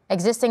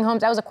 Existing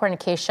homes, that was according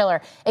to Case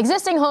Shiller.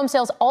 Existing home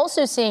sales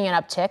also seeing an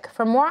uptick.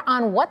 For more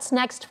on what's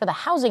next for the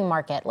housing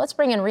market, let's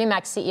bring in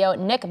RE/MAX CEO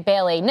Nick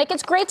Bailey. Nick,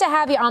 it's great to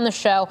have you on the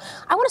show.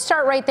 I want to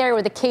start right there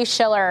with the Case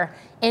Shiller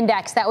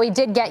index that we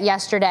did get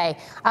yesterday.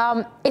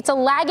 It's a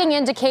lagging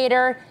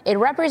indicator. It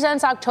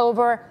represents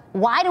October.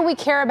 Why do we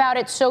care about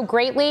it so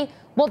greatly?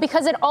 Well,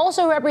 because it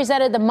also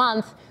represented the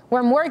month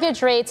where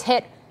mortgage rates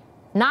hit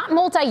not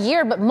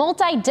multi-year, but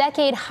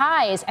multi-decade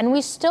highs, and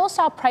we still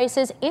saw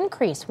prices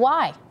increase.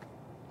 Why?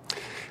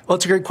 Well,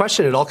 it's a great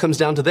question. It all comes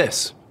down to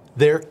this.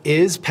 There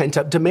is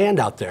pent-up demand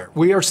out there.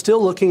 We are still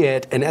looking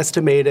at an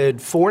estimated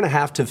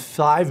 4.5 to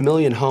 5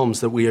 million homes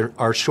that we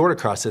are short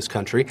across this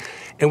country.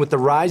 And with the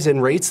rise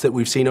in rates that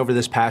we've seen over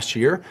this past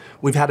year,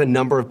 we've had a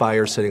number of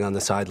buyers sitting on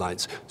the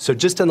sidelines. So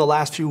just in the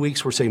last few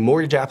weeks, we're seeing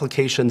mortgage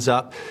applications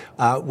up.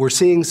 We're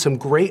seeing some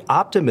great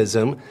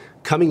optimism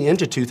coming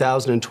into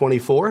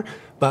 2024,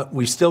 but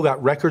we've still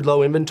got record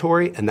low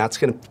inventory, and that's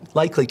going to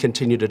likely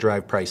continue to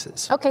drive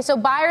prices. Okay, so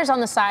buyers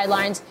on the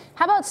sidelines.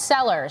 How about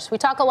sellers? We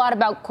talk a lot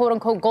about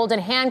quote-unquote golden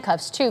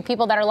handcuffs, too,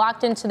 people that are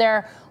locked into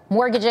their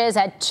mortgages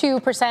at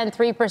 2%,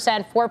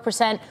 3%,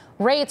 4%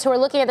 rates who are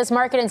looking at this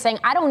market and saying,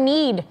 I don't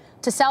need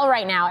to sell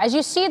right now. As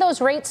you see those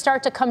rates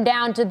start to come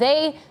down, do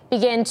they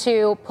begin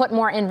to put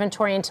more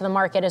inventory into the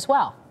market as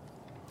well?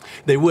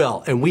 They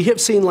will. And we have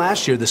seen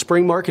last year, the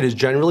spring market is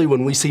generally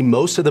when we see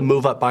most of the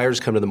move-up buyers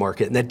come to the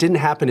market. And that didn't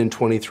happen in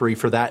 23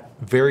 for that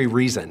very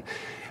reason.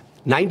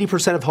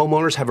 90% of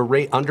homeowners have a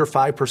rate under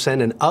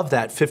 5%, and of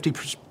that,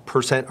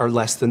 50% are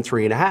less than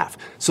 3.5%.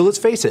 So let's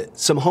face it,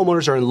 some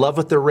homeowners are in love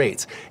with their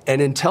rates.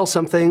 And until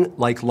something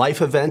like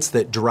life events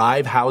that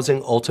drive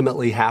housing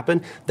ultimately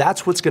happen,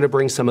 that's what's going to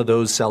bring some of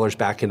those sellers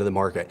back into the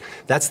market.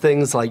 That's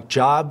things like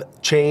job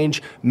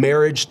change,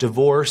 marriage,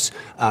 divorce,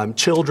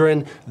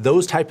 children.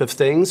 Those type of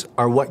things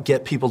are what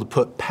get people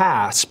to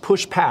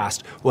push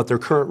past what their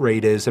current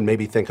rate is and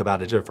maybe think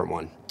about a different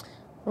one.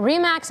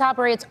 RE/MAX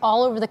operates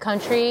all over the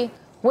country.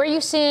 Where are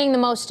you seeing the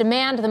most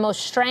demand, the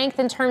most strength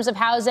in terms of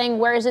housing?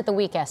 Where is it the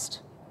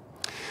weakest?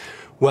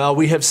 Well,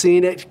 we have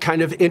seen it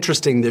kind of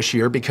interesting this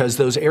year because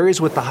those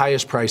areas with the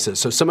highest prices,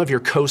 so some of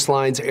your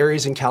coastlines,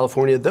 areas in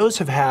California, those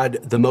have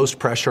had the most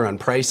pressure on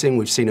pricing.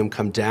 We've seen them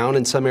come down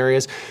in some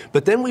areas.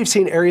 But then we've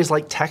seen areas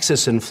like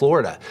Texas and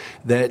Florida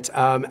that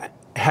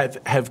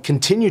have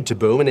continued to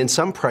boom, and in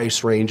some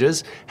price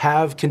ranges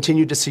have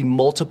continued to see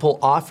multiple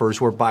offers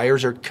where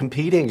buyers are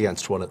competing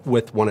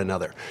with one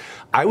another.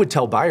 I would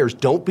tell buyers,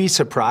 don't be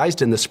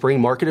surprised in the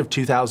spring market of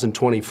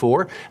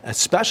 2024,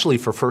 especially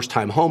for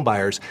first-time home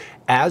buyers.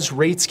 As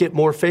rates get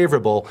more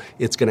favorable,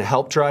 it's going to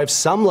help drive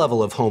some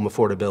level of home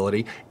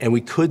affordability, and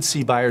we could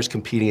see buyers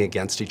competing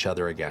against each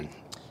other again.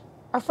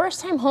 Are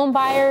first-time home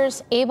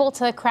buyers able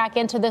to crack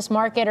into this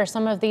market or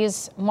some of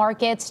these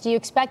markets? Do you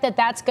expect that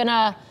that's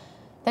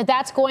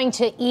going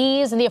to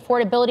ease, and the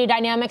affordability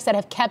dynamics that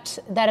have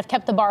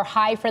kept the bar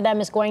high for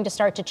them is going to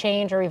start to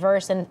change or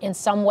reverse in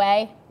some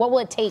way? What will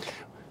it take?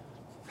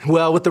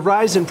 Well, with the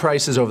rise in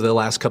prices over the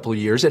last couple of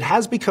years, it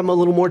has become a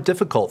little more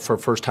difficult for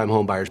first-time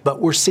home buyers.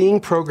 But we're seeing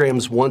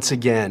programs once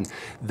again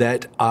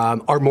that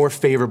are more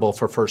favorable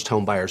for first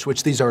home buyers,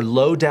 which these are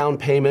low down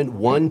payment,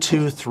 1%,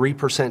 2%,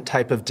 3%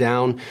 type of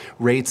down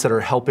rates that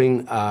are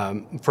helping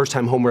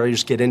first-time home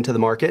buyers get into the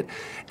market.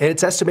 And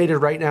it's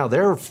estimated right now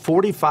there are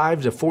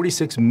 45 to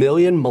 46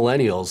 million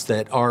millennials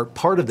that are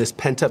part of this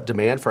pent-up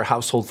demand for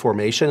household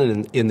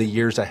formation in the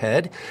years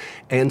ahead.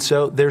 And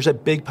so there's a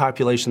big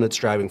population that's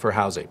driving for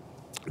housing.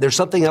 There's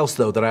something else,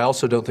 though, that I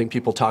also don't think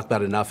people talk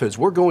about enough is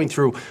we're going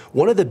through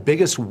one of the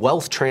biggest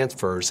wealth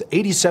transfers,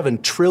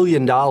 $87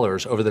 trillion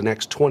over the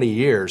next 20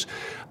 years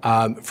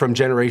from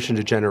generation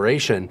to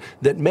generation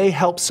that may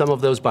help some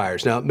of those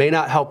buyers. Now, it may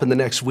not help in the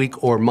next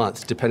week or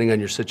month, depending on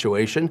your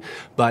situation,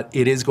 but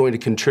it is going to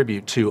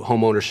contribute to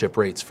home ownership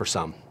rates for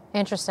some.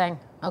 Interesting.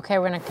 Okay,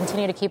 we're going to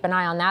continue to keep an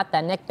eye on that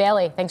then. Nick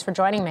Bailey, thanks for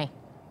joining me.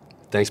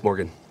 Thanks,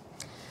 Morgan.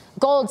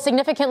 Gold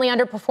significantly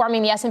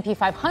underperforming the S&P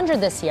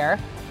 500 this year.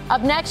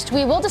 Up next,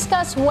 we will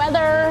discuss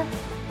whether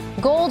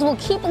gold will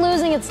keep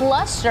losing its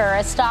luster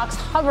as stocks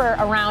hover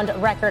around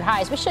record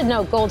highs. We should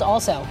note gold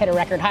also hit a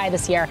record high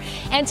this year.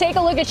 And take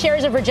a look at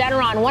shares of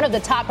Regeneron, one of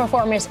the top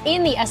performers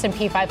in the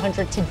S&P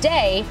 500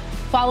 today,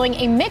 following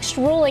a mixed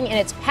ruling in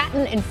its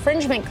patent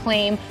infringement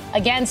claim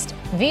against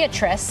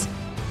Viatris,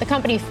 the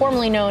company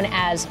formerly known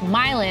as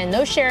Mylan.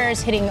 Those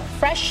shares hitting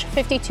fresh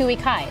 52-week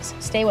highs.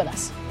 Stay with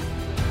us.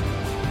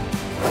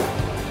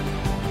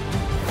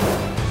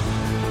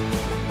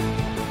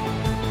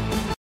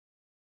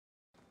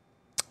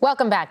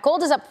 Welcome back.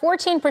 Gold is up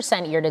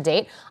 14% year to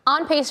date,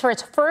 on pace for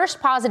its first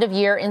positive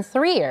year in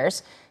 3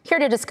 years. Here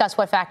to discuss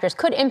what factors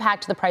could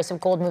impact the price of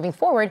gold moving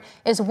forward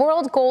is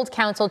World Gold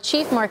Council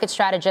Chief Market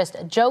Strategist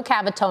Joe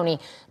Cavatoni.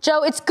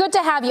 Joe, it's good to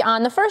have you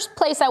on. The first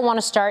place I want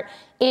to start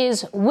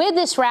is with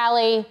this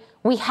rally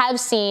we have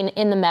seen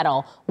in the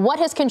metal. What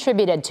has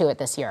contributed to it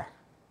this year?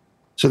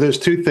 So there's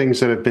two things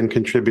that have been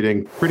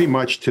contributing pretty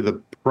much to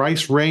the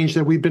price range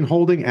that we've been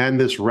holding and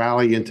this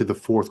rally into the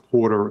fourth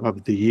quarter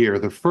of the year.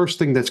 The first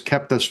thing that's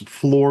kept us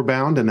floor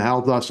bound and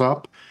held us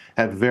up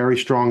at very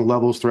strong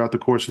levels throughout the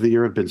course of the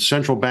year have been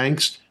central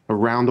banks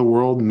around the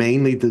world,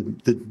 mainly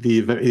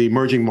the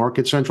emerging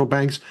market central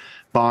banks,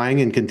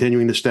 buying and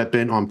continuing to step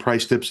in on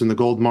price dips in the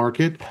gold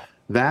market.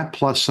 That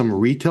plus some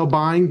retail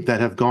buying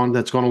that's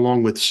gone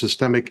along with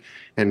systemic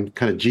and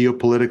kind of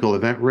geopolitical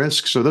event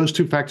risk. So those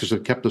two factors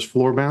have kept us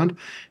floor bound.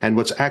 And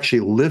what's actually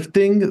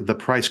lifting the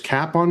price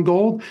cap on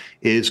gold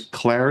is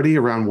clarity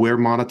around where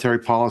monetary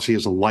policy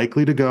is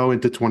likely to go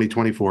into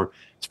 2024.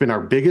 It's been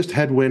our biggest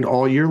headwind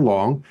all year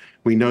long.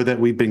 We know that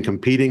we've been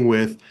competing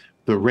with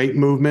the rate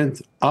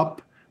movement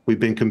up. We've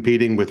been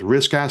competing with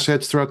risk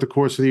assets throughout the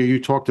course of the year.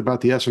 You talked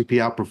about the S&P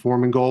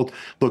outperforming gold.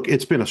 Look,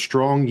 it's been a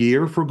strong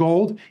year for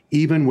gold,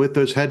 even with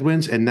those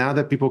headwinds. And now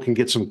that people can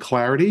get some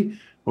clarity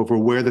over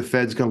where the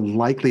Fed's going to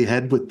likely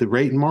head with the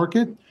rate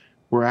market,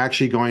 we're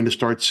actually going to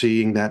start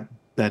seeing that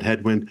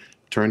headwind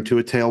turn to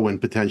a tailwind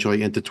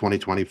potentially into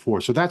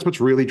 2024. So that's what's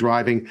really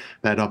driving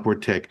that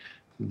upward tick.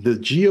 The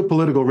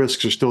geopolitical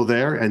risks are still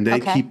there, and they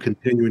keep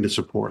continuing to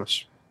support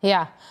us.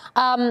 Yeah.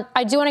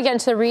 I do want to get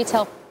into the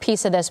retail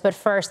piece of this, but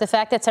first, the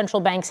fact that central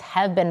banks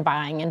have been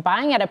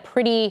buying at a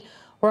pretty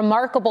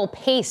remarkable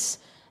pace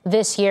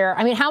this year.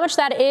 I mean, how much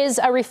that is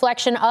a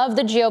reflection of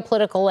the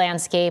geopolitical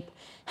landscape?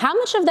 How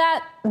much of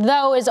that,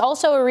 though, is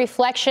also a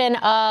reflection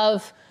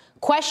of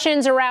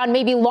questions around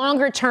maybe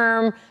longer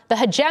term, the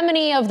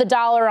hegemony of the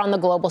dollar on the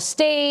global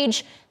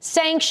stage,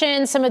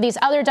 sanctions, some of these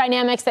other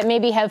dynamics that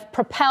maybe have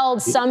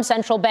propelled some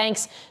central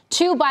banks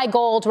to buy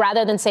gold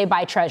rather than, say,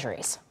 buy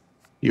treasuries?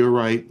 You're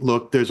right.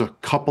 Look, there's a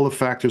couple of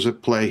factors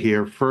at play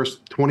here.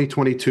 First,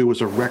 2022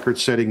 was a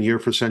record-setting year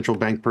for central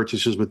bank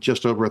purchases with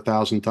just over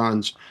 1,000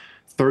 tons.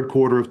 Third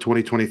quarter of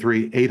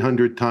 2023,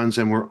 800 tons,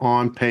 and we're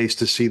on pace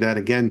to see that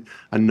again,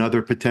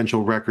 another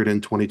potential record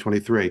in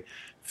 2023.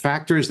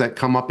 Factors that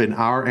come up in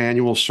our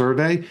annual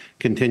survey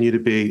continue to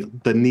be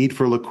the need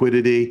for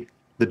liquidity,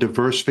 the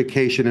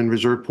diversification in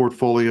reserve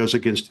portfolios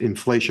against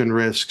inflation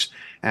risks,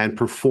 and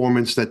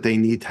performance that they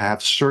need to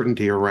have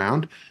certainty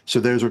around. So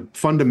those are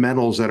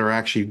fundamentals that are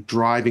actually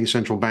driving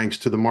central banks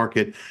to the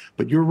market.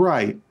 But you're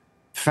right,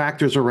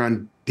 factors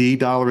around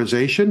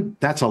de-dollarization,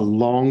 that's a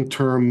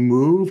long-term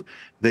move.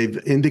 They've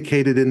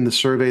indicated in the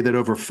survey that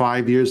over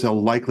 5 years,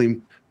 they'll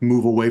likely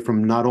move away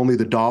from not only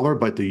the dollar,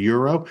 but the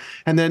euro.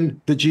 And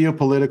then the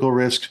geopolitical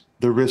risks,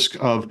 the risk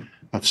of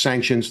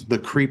sanctions, the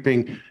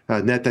creeping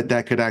net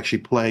that could actually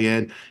play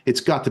in. It's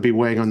got to be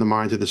weighing on the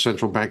minds of the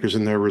central bankers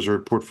in their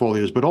reserve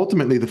portfolios. But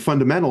ultimately, the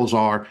fundamentals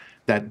are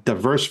that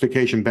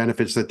diversification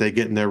benefits that they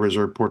get in their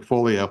reserve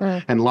portfolio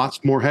and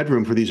lots more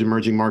headroom for these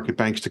emerging market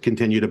banks to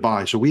continue to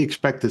buy. So we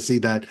expect to see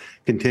that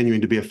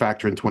continuing to be a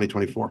factor in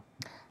 2024.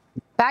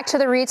 Back to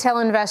the retail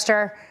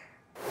investor.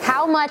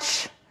 How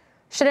much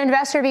should an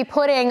investor be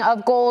putting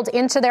of gold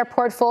into their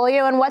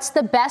portfolio, and what's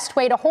the best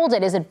way to hold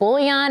it? Is it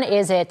bullion?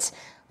 Is it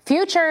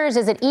futures?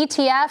 Is it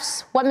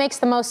ETFs? What makes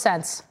the most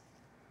sense?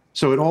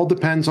 So it all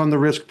depends on the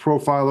risk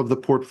profile of the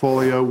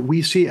portfolio.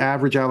 We see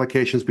average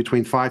allocations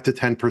between 5 to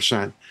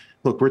 10%.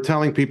 Look, we're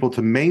telling people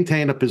to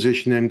maintain a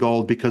position in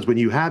gold because when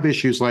you have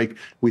issues like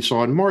we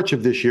saw in March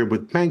of this year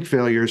with bank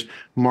failures,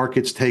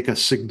 markets take a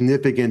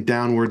significant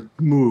downward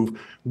move.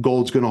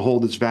 Gold's going to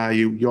hold its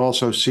value. You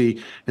also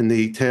see in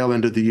the tail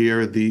end of the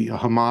year, the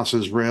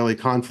Hamas-Israeli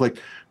conflict,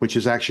 which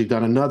has actually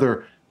done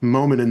another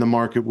moment in the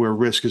market where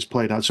risk is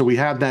played out. So we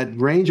have that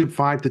range of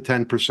 5 to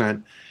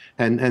 10%.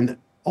 And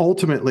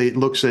ultimately, it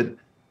looks at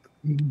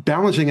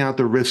balancing out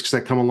the risks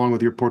that come along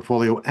with your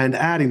portfolio and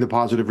adding the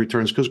positive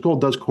returns, because gold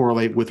does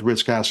correlate with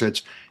risk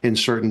assets in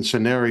certain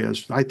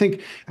scenarios. I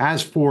think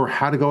as for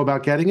how to go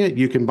about getting it,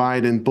 you can buy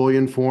it in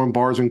bullion form.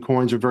 Bars and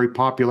coins are very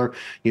popular.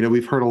 You know,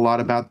 we've heard a lot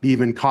about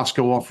even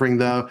Costco offering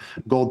the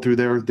gold through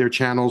their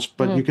channels,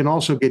 but you can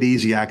also get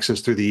easy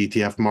access through the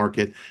ETF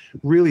market.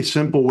 Really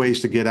simple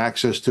ways to get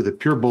access to the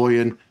pure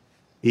bullion,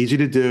 easy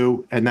to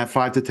do, and that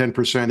 5 to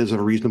 10% is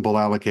a reasonable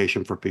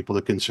allocation for people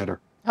to consider.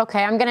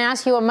 Okay, I'm going to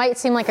ask you what might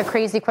seem like a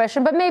crazy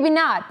question, but maybe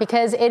not,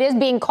 because it is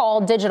being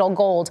called digital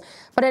gold.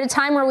 But at a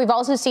time where we've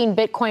also seen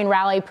Bitcoin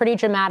rally pretty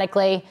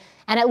dramatically,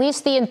 and at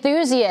least the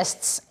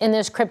enthusiasts in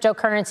this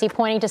cryptocurrency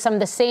pointing to some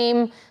of the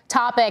same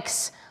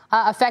topics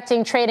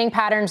affecting trading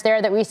patterns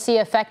there that we see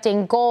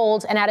affecting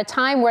gold, and at a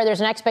time where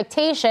there's an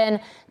expectation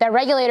that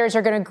regulators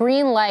are going to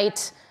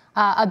greenlight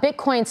a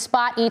Bitcoin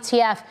spot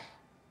ETF,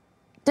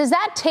 does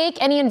that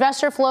take any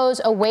investor flows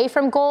away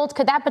from gold?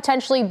 Could that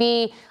potentially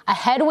be a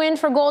headwind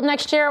for gold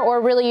next year, or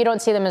really you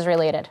don't see them as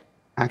related?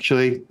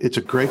 Actually, it's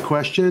a great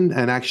question.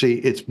 And actually,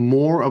 it's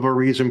more of a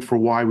reason for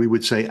why we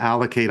would say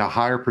allocate a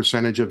higher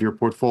percentage of your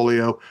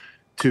portfolio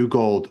to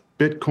gold.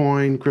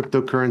 Bitcoin,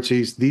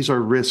 cryptocurrencies, these are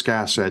risk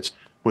assets.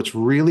 What's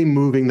really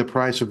moving the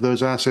price of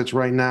those assets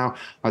right now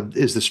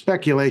is the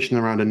speculation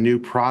around a new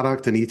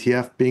product, an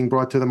ETF being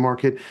brought to the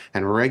market,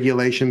 and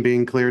regulation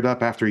being cleared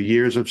up after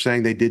years of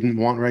saying they didn't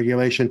want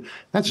regulation.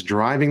 That's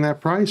driving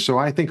that price. So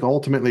I think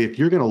ultimately, if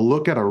you're going to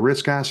look at a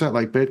risk asset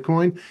like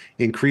Bitcoin,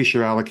 increase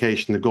your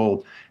allocation to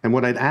gold. And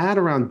what I'd add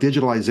around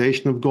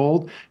digitalization of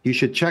gold, you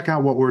should check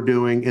out what we're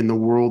doing in the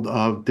world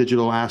of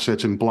digital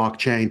assets and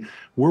blockchain.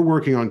 We're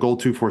working on Gold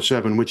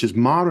 247, which is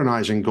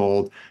modernizing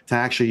gold to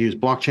actually use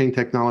blockchain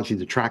technology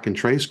to track and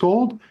trace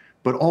gold,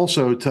 but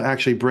also to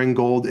actually bring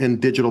gold in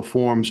digital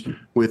forms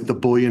with the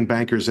bullion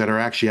bankers that are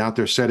actually out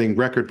there setting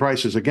record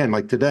prices. Again,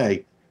 like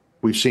today,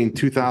 we've seen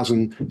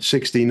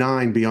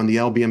 2,069 be on the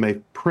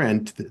LBMA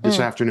print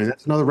this afternoon.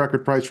 That's another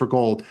record price for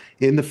gold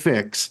in the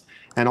fix.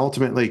 And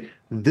ultimately,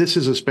 this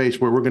is a space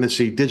where we're going to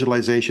see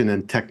digitalization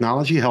and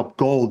technology help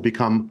gold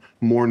become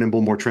more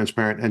nimble, more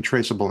transparent, and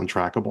traceable and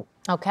trackable.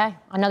 Okay.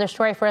 Another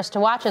story for us to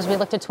watch as we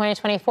look to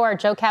 2024.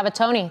 Joe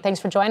Cavatoni, thanks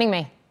for joining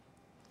me.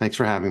 Thanks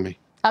for having me.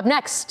 Up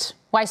next,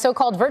 why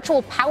so-called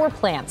virtual power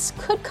plants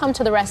could come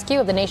to the rescue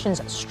of the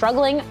nation's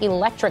struggling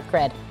electric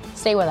grid.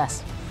 Stay with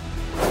us.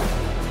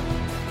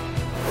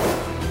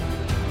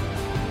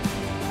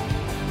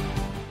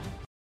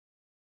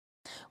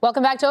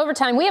 Welcome back to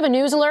Overtime. We have a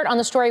news alert on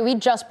the story we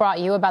just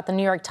brought you about the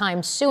New York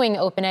Times suing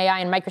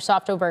OpenAI and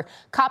Microsoft over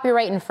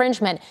copyright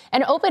infringement.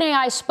 An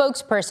OpenAI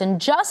spokesperson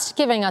just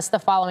giving us the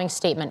following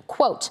statement,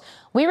 quote,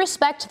 We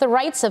respect the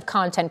rights of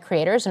content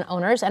creators and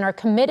owners and are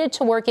committed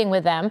to working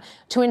with them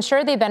to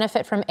ensure they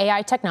benefit from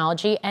AI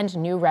technology and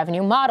new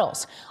revenue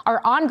models.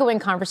 Our ongoing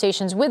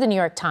conversations with the New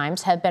York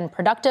Times have been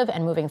productive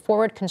and moving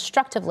forward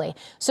constructively.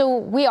 So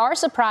we are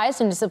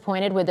surprised and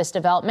disappointed with this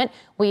development.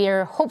 We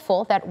are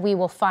hopeful that we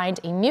will find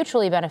a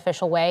mutually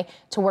beneficial way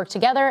to work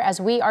together,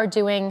 as we are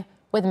doing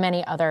with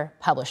many other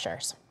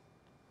publishers.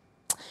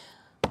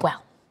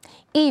 Well,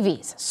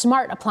 EVs,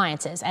 smart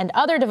appliances, and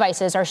other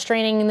devices are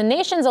straining the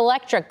nation's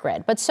electric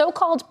grid, but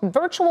so-called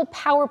virtual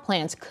power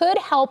plants could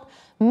help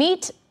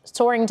meet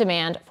soaring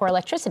demand for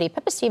electricity.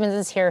 Pippa Stevens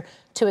is here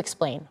to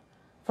explain.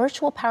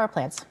 Virtual power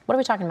plants, what are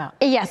we talking about?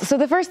 Yes, so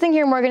the first thing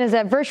here, Morgan, is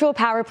that virtual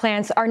power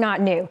plants are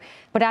not new.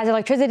 But as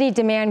electricity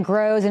demand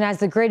grows and as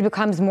the grid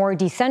becomes more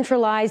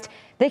decentralized,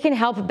 they can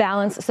help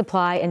balance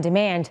supply and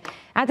demand.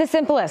 At the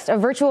simplest, a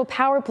virtual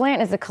power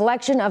plant is a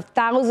collection of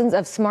thousands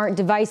of smart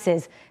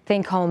devices.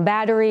 Think home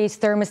batteries,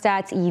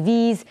 thermostats,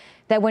 EVs,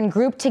 that when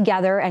grouped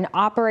together and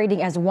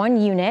operating as one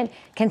unit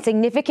can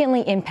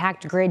significantly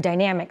impact grid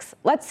dynamics.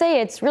 Let's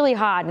say it's really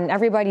hot and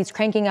everybody's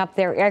cranking up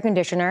their air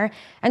conditioner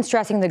and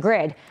stressing the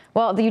grid.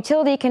 Well, the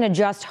utility can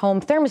adjust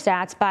home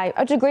thermostats by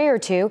a degree or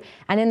two,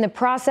 and in the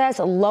process,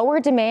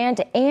 lower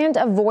demand and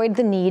avoid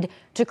the need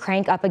to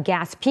crank up a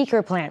gas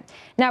peaker plant.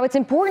 Now, it's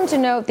important to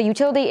note the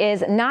utility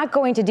is not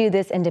going to do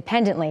this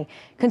independently.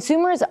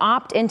 Consumers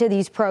opt into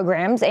these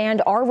programs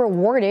and are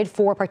rewarded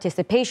for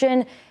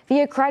participation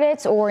via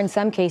credits or, in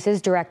some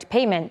cases, direct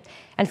payment.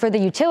 And for the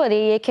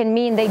utility, it can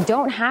mean they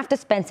don't have to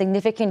spend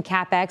significant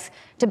capex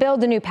to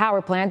build a new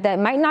power plant that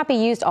might not be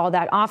used all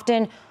that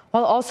often,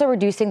 while also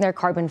reducing their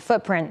carbon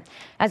footprint.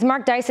 As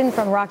Mark Dyson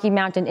from Rocky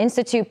Mountain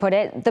Institute put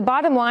it, the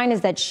bottom line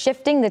is that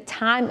shifting the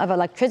time of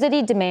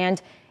electricity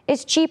demand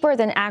is cheaper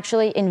than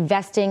actually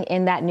investing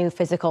in that new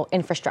physical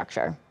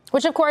infrastructure.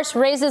 Which, of course,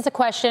 raises the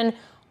question,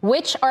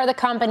 which are the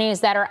companies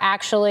that are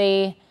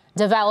actually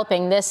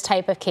developing this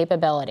type of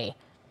capability?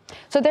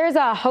 So there's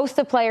a host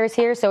of players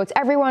here. So it's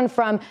everyone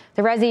from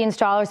the resi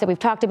installers that we've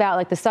talked about,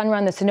 like the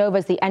Sunrun, the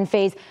Sonovas, the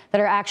Enphase, that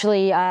are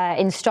actually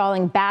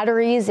installing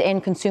batteries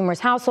in consumers'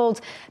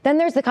 households. Then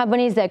there's the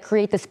companies that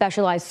create the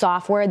specialized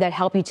software that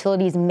help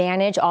utilities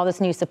manage all this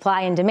new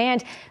supply and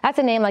demand. That's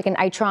a name like an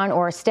Itron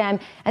or a STEM.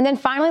 And then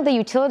finally, the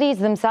utilities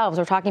themselves.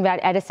 We're talking about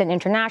Edison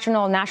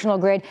International, National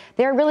Grid.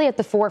 They're really at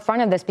the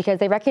forefront of this because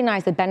they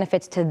recognize the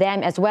benefits to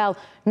them as well.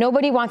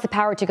 Nobody wants the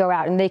power to go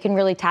out, and they can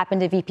really tap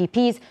into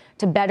VPPs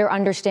to better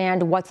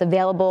understand what's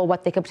available,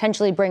 what they could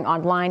potentially bring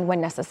online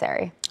when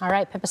necessary. All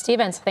right, Pippa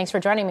Stevens, thanks for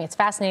joining me. It's a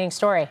fascinating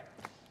story.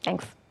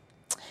 Thanks.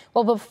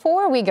 Well,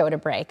 before we go to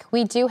break,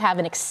 we do have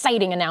an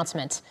exciting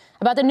announcement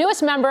about the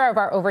newest member of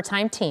our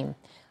overtime team,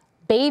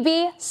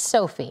 baby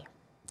Sophie.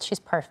 She's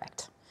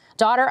perfect.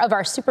 Daughter of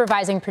our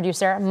supervising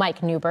producer,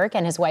 Mike Newberg,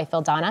 and his wife,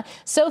 Ildana.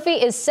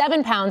 Sophie is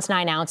 7 pounds,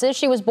 9 ounces.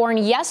 She was born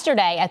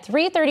yesterday at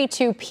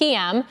 3:32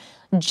 p.m.,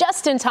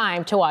 just in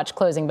time to watch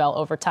Closing Bell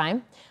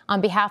Overtime. On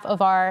behalf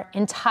of our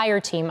entire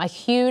team, a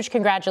huge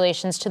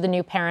congratulations to the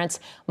new parents,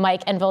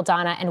 Mike and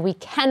Vildana, and we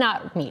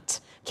cannot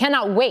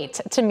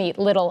wait to meet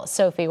little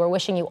Sophie. We're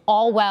wishing you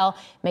all well.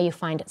 May you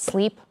find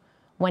sleep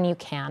when you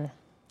can.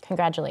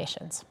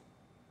 Congratulations.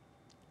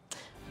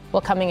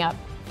 Well, coming up,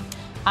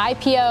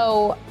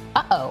 IPO,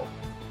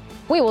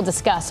 we will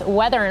discuss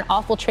whether an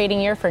awful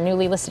trading year for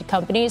newly listed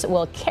companies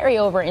will carry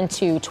over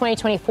into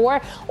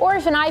 2024, or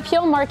if an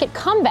IPO market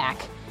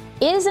comeback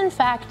is in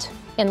fact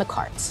in the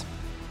cards.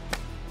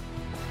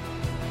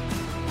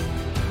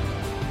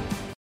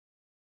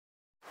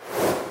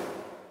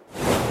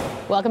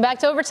 Welcome back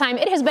to Overtime.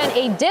 It has been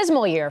a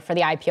dismal year for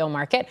the IPO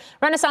market.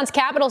 Renaissance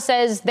Capital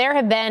says there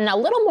have been a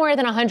little more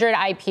than 100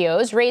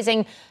 IPOs,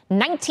 raising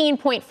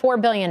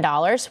 $19.4 billion,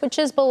 which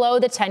is below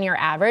the 10-year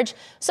average.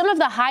 Some of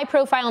the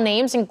high-profile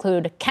names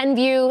include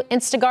Kenvue,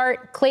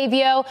 Instacart,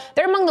 Klaviyo.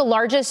 They're among the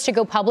largest to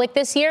go public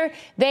this year.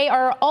 They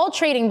are all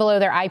trading below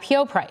their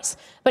IPO price.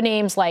 But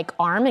names like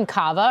Arm and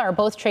Kava are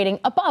both trading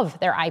above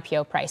their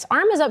IPO price.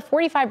 Arm is up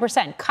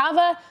 45%.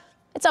 Kava,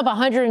 it's up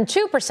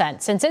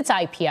 102% since its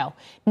IPO.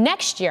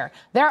 Next year,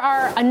 there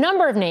are a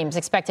number of names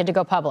expected to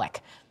go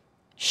public.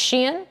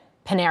 Shein,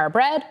 Panera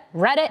Bread,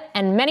 Reddit,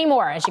 and many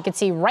more, as you can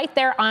see right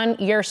there on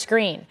your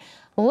screen.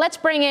 Let's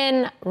bring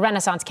in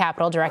Renaissance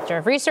Capital Director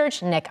of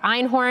Research, Nick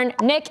Einhorn.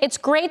 Nick, it's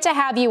great to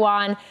have you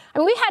on. I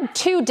mean, we had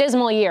 2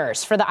 dismal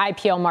years for the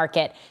IPO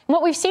market. And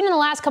what we've seen in the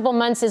last couple of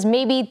months is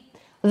maybe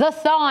the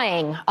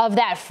thawing of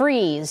that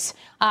freeze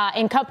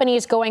in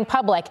companies going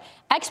public.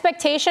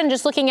 Expectation,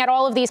 just looking at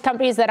all of these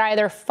companies that are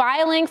either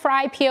filing for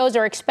IPOs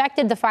or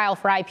expected to file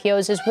for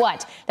IPOs, is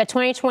what? That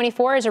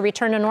 2024 is a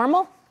return to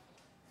normal?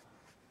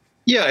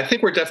 Yeah, I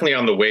think we're definitely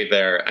on the way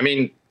there. I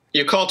mean,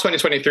 you call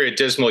 2023 a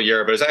dismal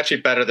year, but it's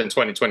actually better than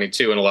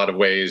 2022 in a lot of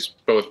ways,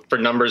 both for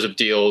numbers of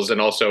deals and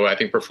also I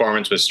think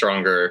performance was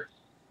stronger.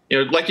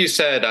 You know, like you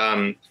said,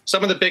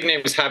 some of the big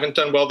names haven't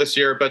done well this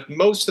year, but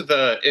most of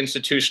the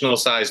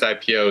institutional-sized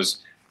IPOs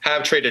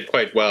have traded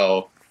quite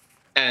well.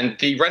 And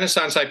the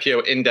Renaissance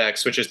IPO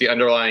index, which is the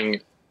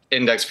underlying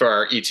index for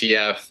our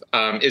ETF,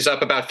 is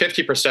up about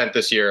 50%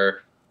 this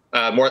year.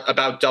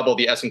 about double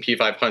the S&P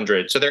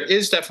 500. So there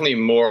is definitely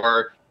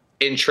more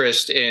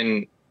interest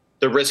in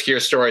the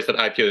riskier stories that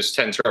IPOs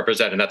tend to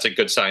represent, and that's a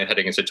good sign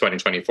heading into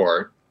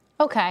 2024.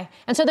 Okay.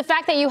 And so the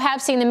fact that you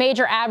have seen the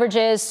major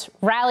averages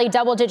rally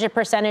double-digit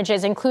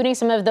percentages, including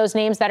some of those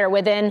names that are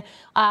within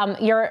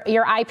your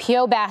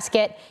IPO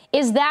basket,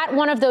 is that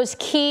one of those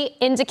key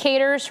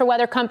indicators for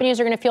whether companies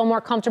are going to feel more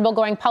comfortable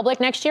going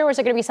public next year, or is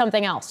it going to be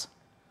something else?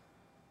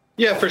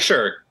 Yeah, for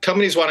sure.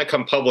 Companies want to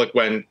come public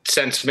when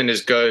sentiment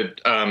is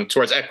good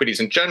towards equities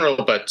in general,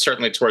 but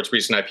certainly towards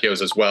recent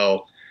IPOs as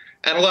well.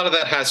 And a lot of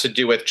that has to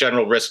do with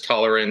general risk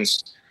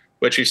tolerance,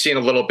 which we've seen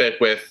a little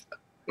bit with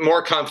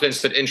more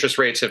confidence that interest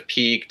rates have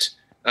peaked,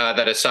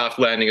 that a soft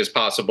landing is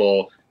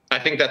possible. I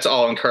think that's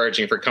all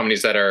encouraging for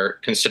companies that are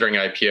considering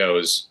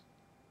IPOs.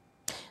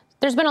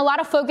 There's been a lot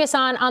of focus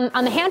on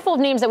the handful of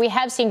names that we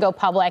have seen go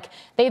public.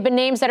 They've been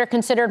names that are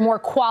considered more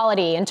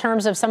quality in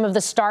terms of some of the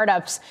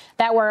startups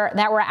that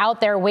were out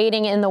there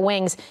waiting in the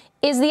wings.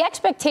 Is the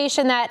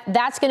expectation that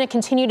that's going to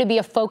continue to be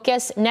a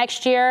focus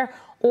next year,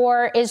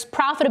 or is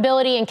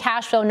profitability and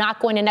cash flow not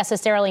going to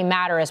necessarily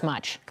matter as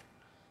much?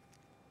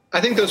 I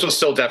think those will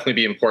still definitely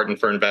be important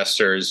for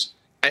investors.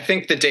 I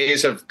think the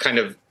days of kind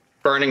of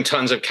burning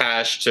tons of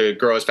cash to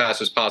grow as fast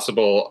as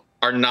possible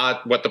are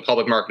not what the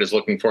public market is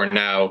looking for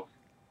now.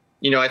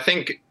 I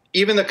think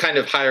even the kind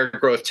of higher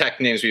growth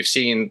tech names we've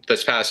seen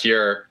this past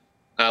year,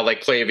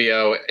 like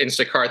Klaviyo,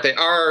 Instacart,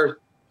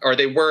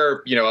 they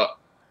were,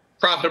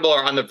 profitable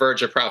or on the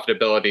verge of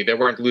profitability. They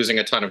weren't losing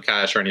a ton of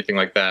cash or anything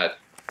like that.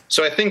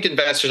 So I think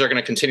investors are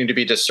going to continue to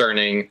be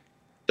discerning.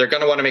 They're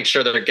going to want to make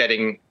sure that they're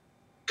getting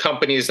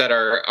companies that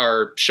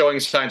are showing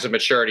signs of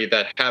maturity,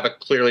 that have a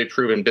clearly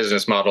proven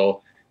business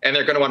model, and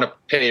they're going to want to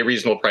pay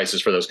reasonable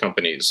prices for those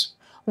companies.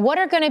 What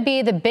are going to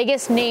be the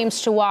biggest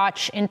names to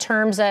watch in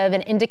terms of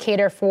an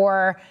indicator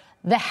for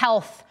the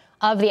health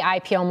of the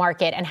IPO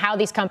market and how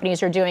these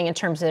companies are doing in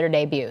terms of their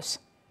debuts?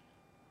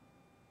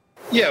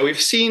 Yeah, we've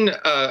seen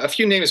a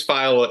few names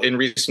file in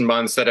recent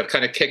months that have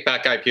kind of kicked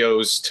back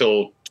IPOs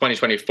till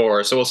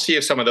 2024. So we'll see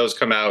if some of those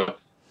come out.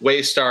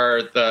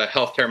 Waystar, the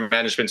healthcare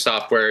management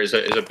software, is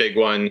a big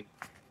one.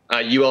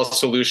 UL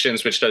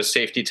Solutions, which does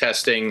safety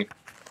testing,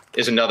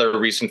 is another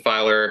recent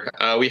filer.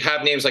 We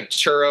have names like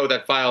Turo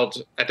that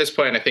filed at this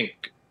point, I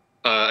think,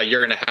 a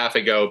year and a half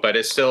ago, but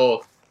it's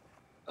still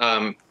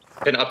been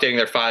updating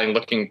their filing,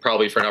 looking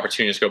probably for an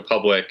opportunity to go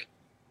public.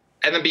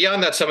 And then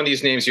beyond that, some of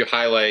these names you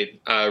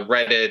highlight,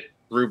 Reddit,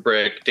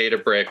 Rubrik,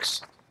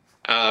 Databricks,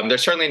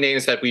 there's certainly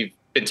names that we've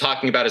been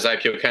talking about as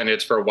IPO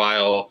candidates for a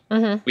while.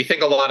 Mm-hmm. We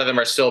think a lot of them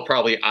are still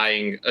probably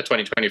eyeing a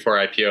 2024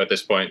 IPO at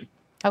this point.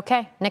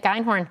 Okay. Nick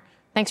Einhorn,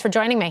 thanks for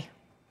joining me.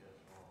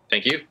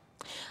 Thank you.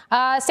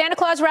 Santa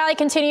Claus rally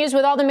continues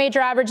with all the major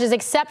averages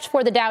except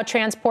for the Dow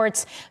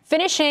Transports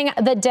finishing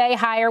the day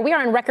higher. We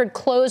are on record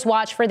close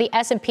watch for the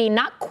S&P.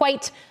 Not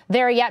quite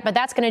there yet, but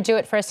that's going to do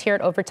it for us here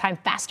at Overtime.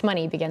 Fast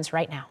Money begins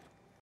right now.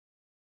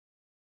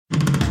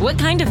 What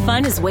kind of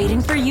fun is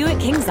waiting for you at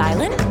Kings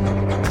Island?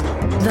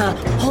 The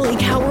holy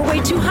cow, we're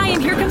way too high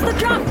and here comes the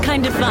drop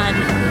kind of fun.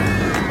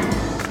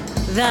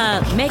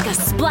 The make a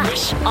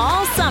splash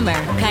all summer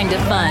kind of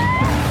fun.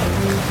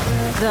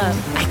 The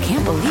I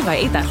can't believe I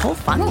ate that whole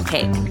funnel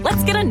cake.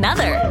 Let's get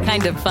another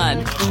kind of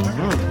fun.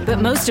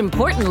 But most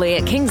importantly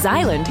at Kings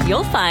Island,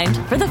 you'll find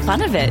for the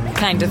fun of it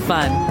kind of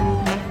fun.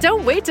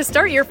 Don't wait to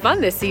start your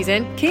fun this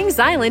season. Kings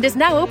Island is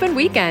now open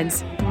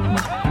weekends.